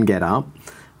 snooze, then get up,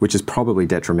 which is probably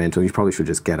detrimental. You probably should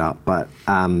just get up. But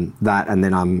that, and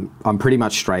then I'm pretty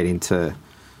much straight into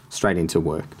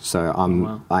work.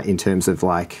 So in terms of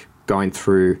like going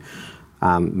through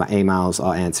my emails,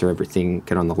 I'll answer everything,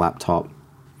 get on the laptop,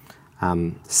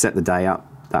 set the day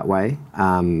up that way,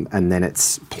 and then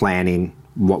it's planning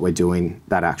what we're doing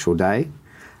that actual day.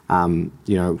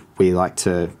 We like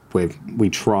to, we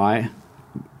try,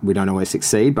 we don't always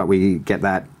succeed, but we get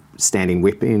that standing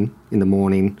whip in the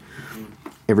morning,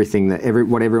 everything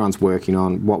what everyone's working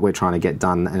on, what we're trying to get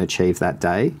done and achieve that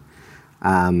day,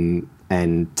 and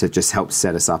to just help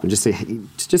set us up and just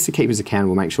to keep us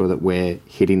accountable, make sure that we're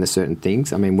hitting the certain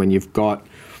things. I mean, when you're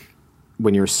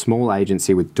a small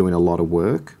agency with doing a lot of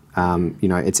work,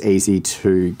 it's easy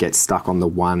to get stuck on the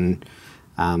one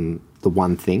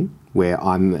thing, where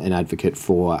I'm an advocate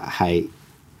for, hey,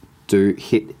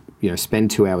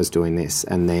 spend 2 hours doing this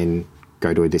and then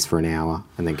go do this for an hour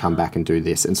and then come back and do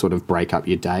this, and sort of break up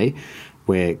your day,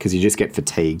 because you just get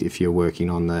fatigued if you're working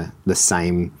on the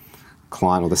same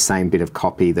client or the same bit of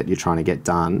copy that you're trying to get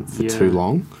done for too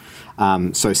long.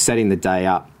 So setting the day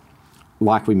up,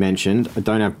 like we mentioned, I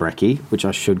don't have brekkie, which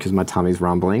I should because my tummy's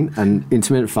rumbling, and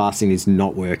intermittent fasting is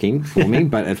not working for me,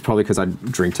 but it's probably because I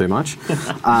drink too much.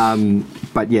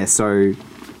 But yeah, so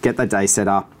get that day set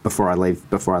up before I leave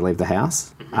the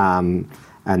house, and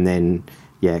then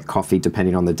coffee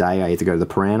depending on the day. I either go to the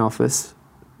Paran office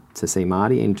to see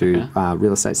Marty and do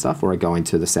real estate stuff, or I go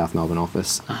into the South Melbourne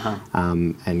office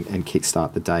and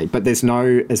kickstart the day. But there's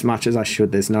no, as much as I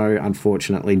should, there's no,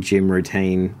 unfortunately, gym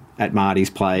routine at Marty's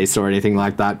place or anything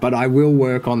like that. But I will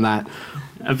work on that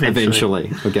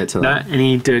eventually. We'll get to that.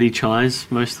 Any dirty chais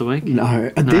most of the week? No.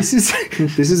 This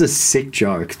is a sick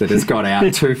joke that has got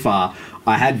out too far.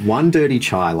 I had one dirty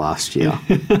chai last year.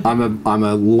 I'm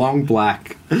a long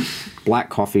black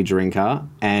coffee drinker,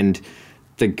 and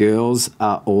the girls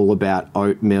are all about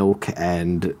oat milk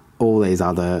and all these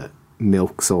other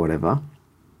milks or whatever.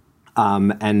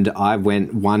 And I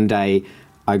went one day.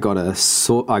 I got a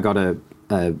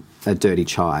dirty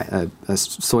chai, a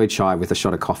soy chai with a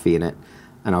shot of coffee in it,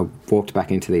 and I walked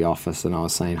back into the office and I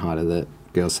was saying hi to the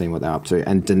girls, seeing what they're up to.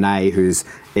 And Danae, who's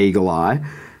eagle eye,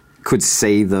 could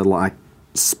see the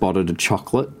spotted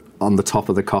chocolate on the top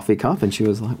of the coffee cup, and she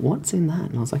was like, "What's in that?"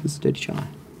 And I was like, "It's a dirty chai."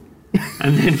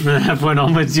 And then from that point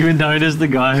onwards, you were known as the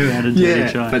guy who had a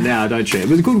dirty chai. But now I don't share. It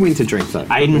was a good winter drink, though.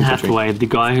 Aidan Hathaway, the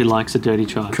guy who likes a dirty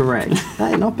chai. Correct.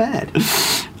 Hey, not bad.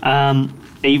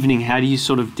 Evening, how do you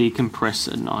sort of decompress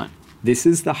at night? This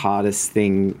is the hardest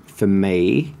thing for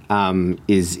me,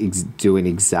 is doing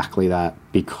exactly that,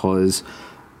 because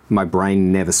my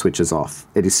brain never switches off.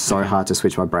 It is so hard to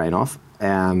switch my brain off.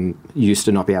 Used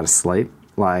to not be able to sleep.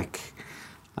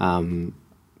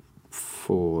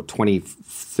 For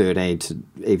 2013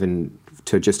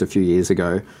 to just a few years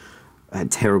ago, I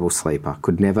had terrible sleeper.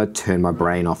 Could never turn my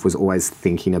brain off. Was always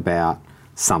thinking about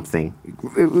something.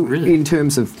 Really? In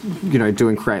terms of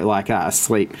doing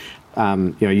sleep.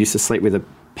 Used to sleep with a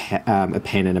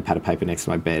pen and a pad of paper next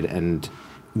to my bed and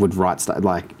would write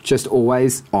stuff, just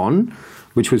always on,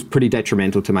 which was pretty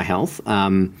detrimental to my health.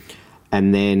 And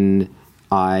then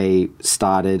I've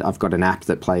got an app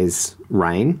that plays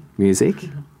rain music,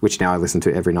 which now I listen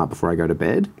to every night before I go to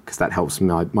bed, because that helps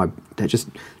that just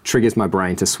triggers my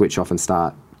brain to switch off and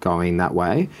start going that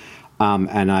way.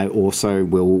 And I also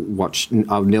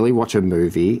I'll nearly watch a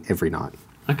movie every night.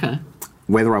 Okay.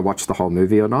 Whether I watch the whole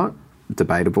movie or not,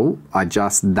 debatable. I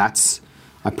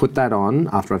put that on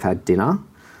after I've had dinner,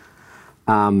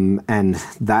 and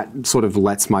that sort of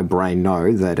lets my brain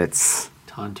know that it's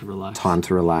time to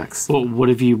relax. Well, what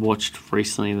have you watched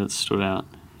recently that stood out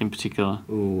in particular?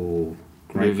 Ooh,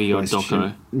 great movie question. or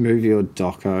doco? Movie or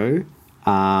doco?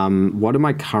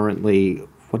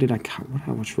 What did I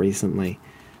watch recently?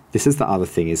 This is the other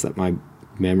thing, is that my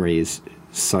memory is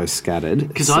so scattered.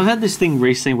 Because I've had this thing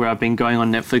recently where I've been going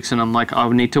on Netflix and I'm like, I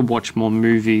would need to watch more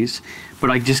movies, but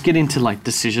I just get into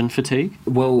decision fatigue.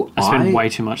 Well, I spend way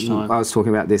too much time. I was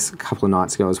talking about this a couple of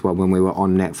nights ago as well when we were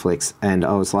on Netflix, and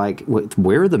I was like,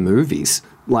 where are the movies?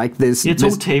 It's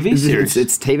all TV series.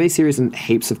 It's TV series and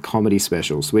heaps of comedy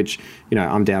specials, which,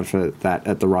 I'm down for that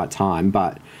at the right time.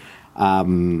 But,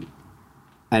 and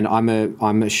I'm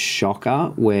a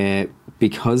shocker where,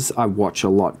 because I watch a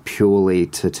lot purely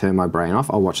to turn my brain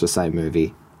off, I'll watch the same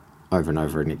movie over and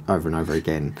over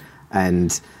again.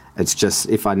 And it's just,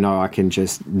 if I know I can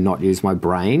just not use my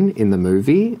brain in the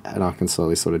movie, and I can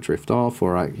slowly sort of drift off,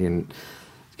 or I can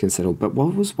settle. But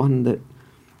what was one that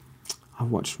I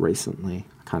watched recently?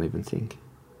 I can't even think.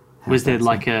 Was there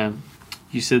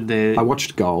you said there... I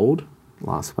watched Gold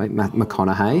last week,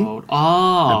 McConaughey. Gold.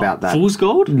 Oh, about that. Fool's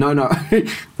Gold? No,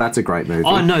 that's a great movie.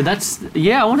 Oh no,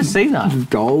 I want to see that.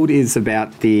 Gold is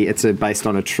about based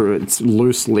on it's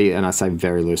loosely, and I say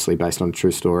very loosely, based on a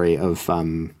true story of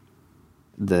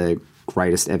the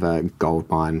greatest ever gold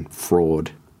mine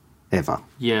fraud ever.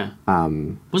 Yeah.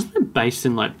 Wasn't it based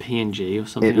in PNG or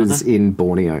something? It was in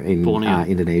Borneo, in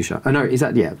Indonesia. Oh no, is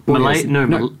that, yeah. Malay?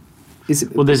 No. Is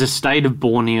it? Well, there's a state of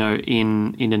Borneo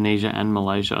in Indonesia and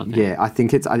Malaysia, I think. Yeah, I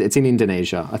think it's in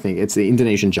Indonesia. I think it's the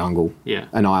Indonesian jungle. Yeah.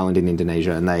 An island in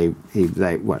Indonesia, and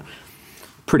they were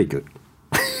pretty good.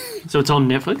 So it's on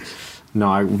Netflix? No,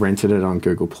 I rented it on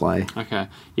Google Play. Okay.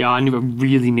 Yeah, I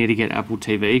really need to get Apple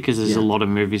TV because there's a lot of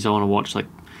movies I want to watch. Like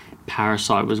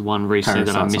Parasite was one recently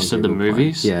that I missed at the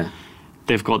movies. Yeah.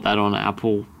 They've got that on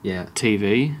Apple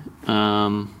TV.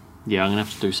 I'm going to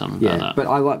have to do something about that. But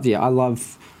I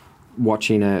love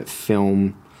watching a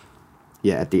film,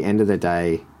 at the end of the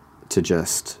day to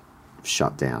just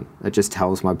shut down. It just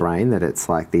tells my brain that it's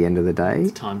like the end of the day.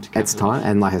 It's time to go. It's time.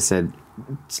 And like I said,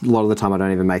 a lot of the time I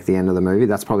don't even make the end of the movie.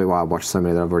 That's probably why I watch so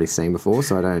many that I've already seen before.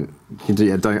 So I don't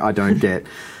get,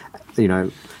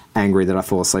 angry that I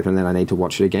fall asleep and then I need to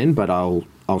watch it again. But I'll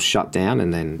shut down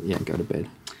and then go to bed.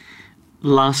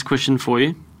 Last question for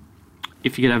you: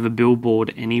 if you could have a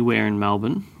billboard anywhere in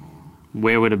Melbourne,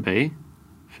 where would it be?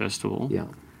 First of all,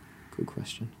 good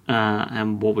question.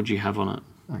 And what would you have on it?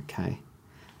 Okay,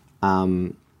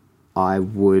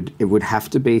 it would have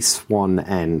to be Swan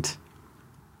and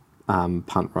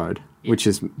Punt Road, which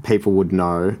is, people would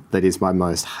know, that is my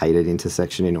most hated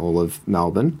intersection in all of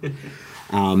Melbourne.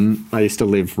 I used to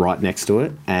live right next to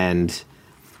it, and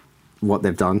what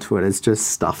they've done to it has just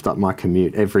stuffed up my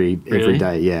commute every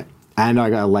day. Yeah, and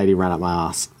I got a lady ran up my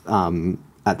ass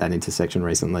at that intersection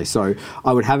recently. So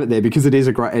I would have it there because it is.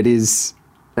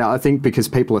 I think because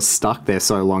people are stuck there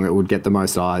so long, it would get the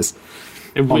most eyes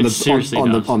on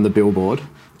the billboard.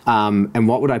 And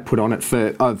what would I put on it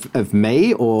of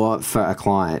me or for a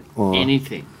client or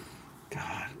anything?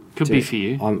 God, could be for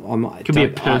you. Could be a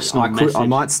personal message. I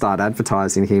might start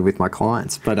advertising here with my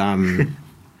clients, but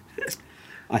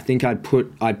I think I'd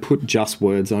put just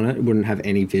words on it. It wouldn't have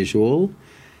any visual,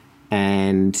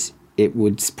 and it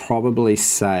would probably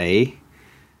say,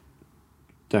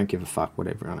 "Don't give a fuck what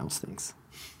everyone else thinks."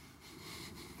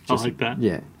 I like that.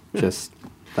 Yeah, just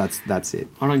that's it.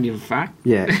 I don't give a fuck.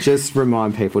 Yeah, just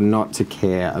remind people not to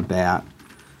care about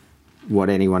what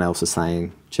anyone else is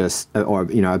saying, or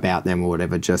about them or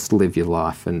whatever. Just live your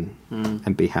life and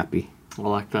be happy. I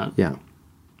like that. Yeah.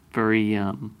 Very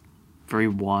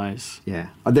wise. Yeah.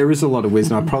 There is a lot of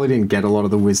wisdom. I probably didn't get a lot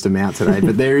of the wisdom out today,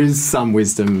 but there is some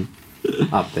wisdom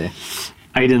up there.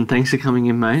 Aidan, thanks for coming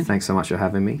in, mate. Thanks so much for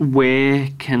having me. Where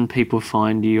can people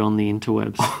find you on the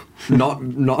interwebs? Not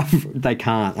they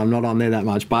can't. I'm not on there that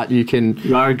much, but you can.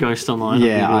 You are a ghost online.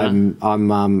 Yeah, I'm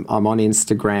on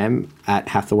Instagram at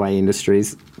Hathaway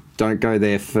Industries. Don't go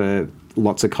there for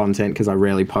lots of content because I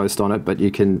rarely post on it, but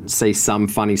you can see some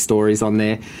funny stories on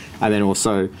there, and then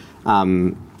also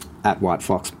at White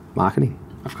Fox Marketing.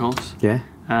 Of course. Yeah.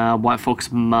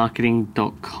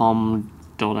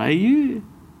 whitefoxmarketing.com.au.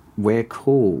 We're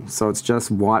cool. So it's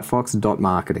just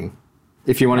whitefox.marketing.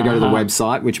 If you want to go to the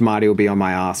website, which Marty will be on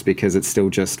my ass because it's still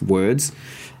just words,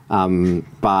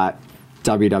 but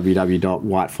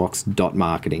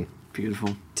www.whitefox.marketing.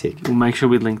 Beautiful. Tick. We'll make sure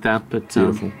we link that, but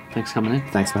Beautiful. Thanks for coming in.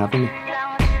 Thanks for having me.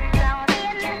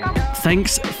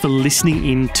 Thanks for listening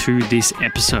in to this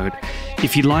episode.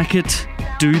 If you like it,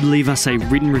 do leave us a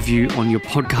written review on your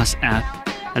podcast app,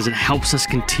 as it helps us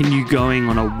continue going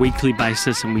on a weekly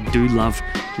basis, and we do love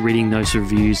reading those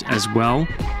reviews as well.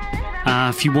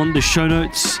 If you want the show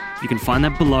notes, you can find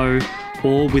that below,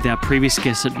 or with our previous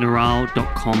guests at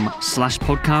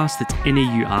neural.com/podcast. That's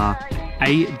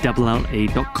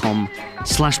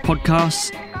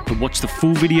neurale.com/podcast. To watch the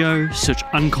full video, search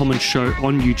Uncommon Show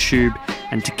on YouTube,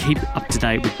 and to keep up to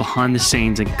date with behind the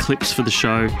scenes and clips for the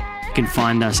show, you can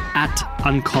find us at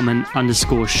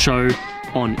uncommon_show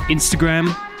on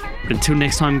Instagram. But until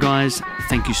next time, guys,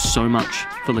 thank you so much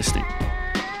for listening.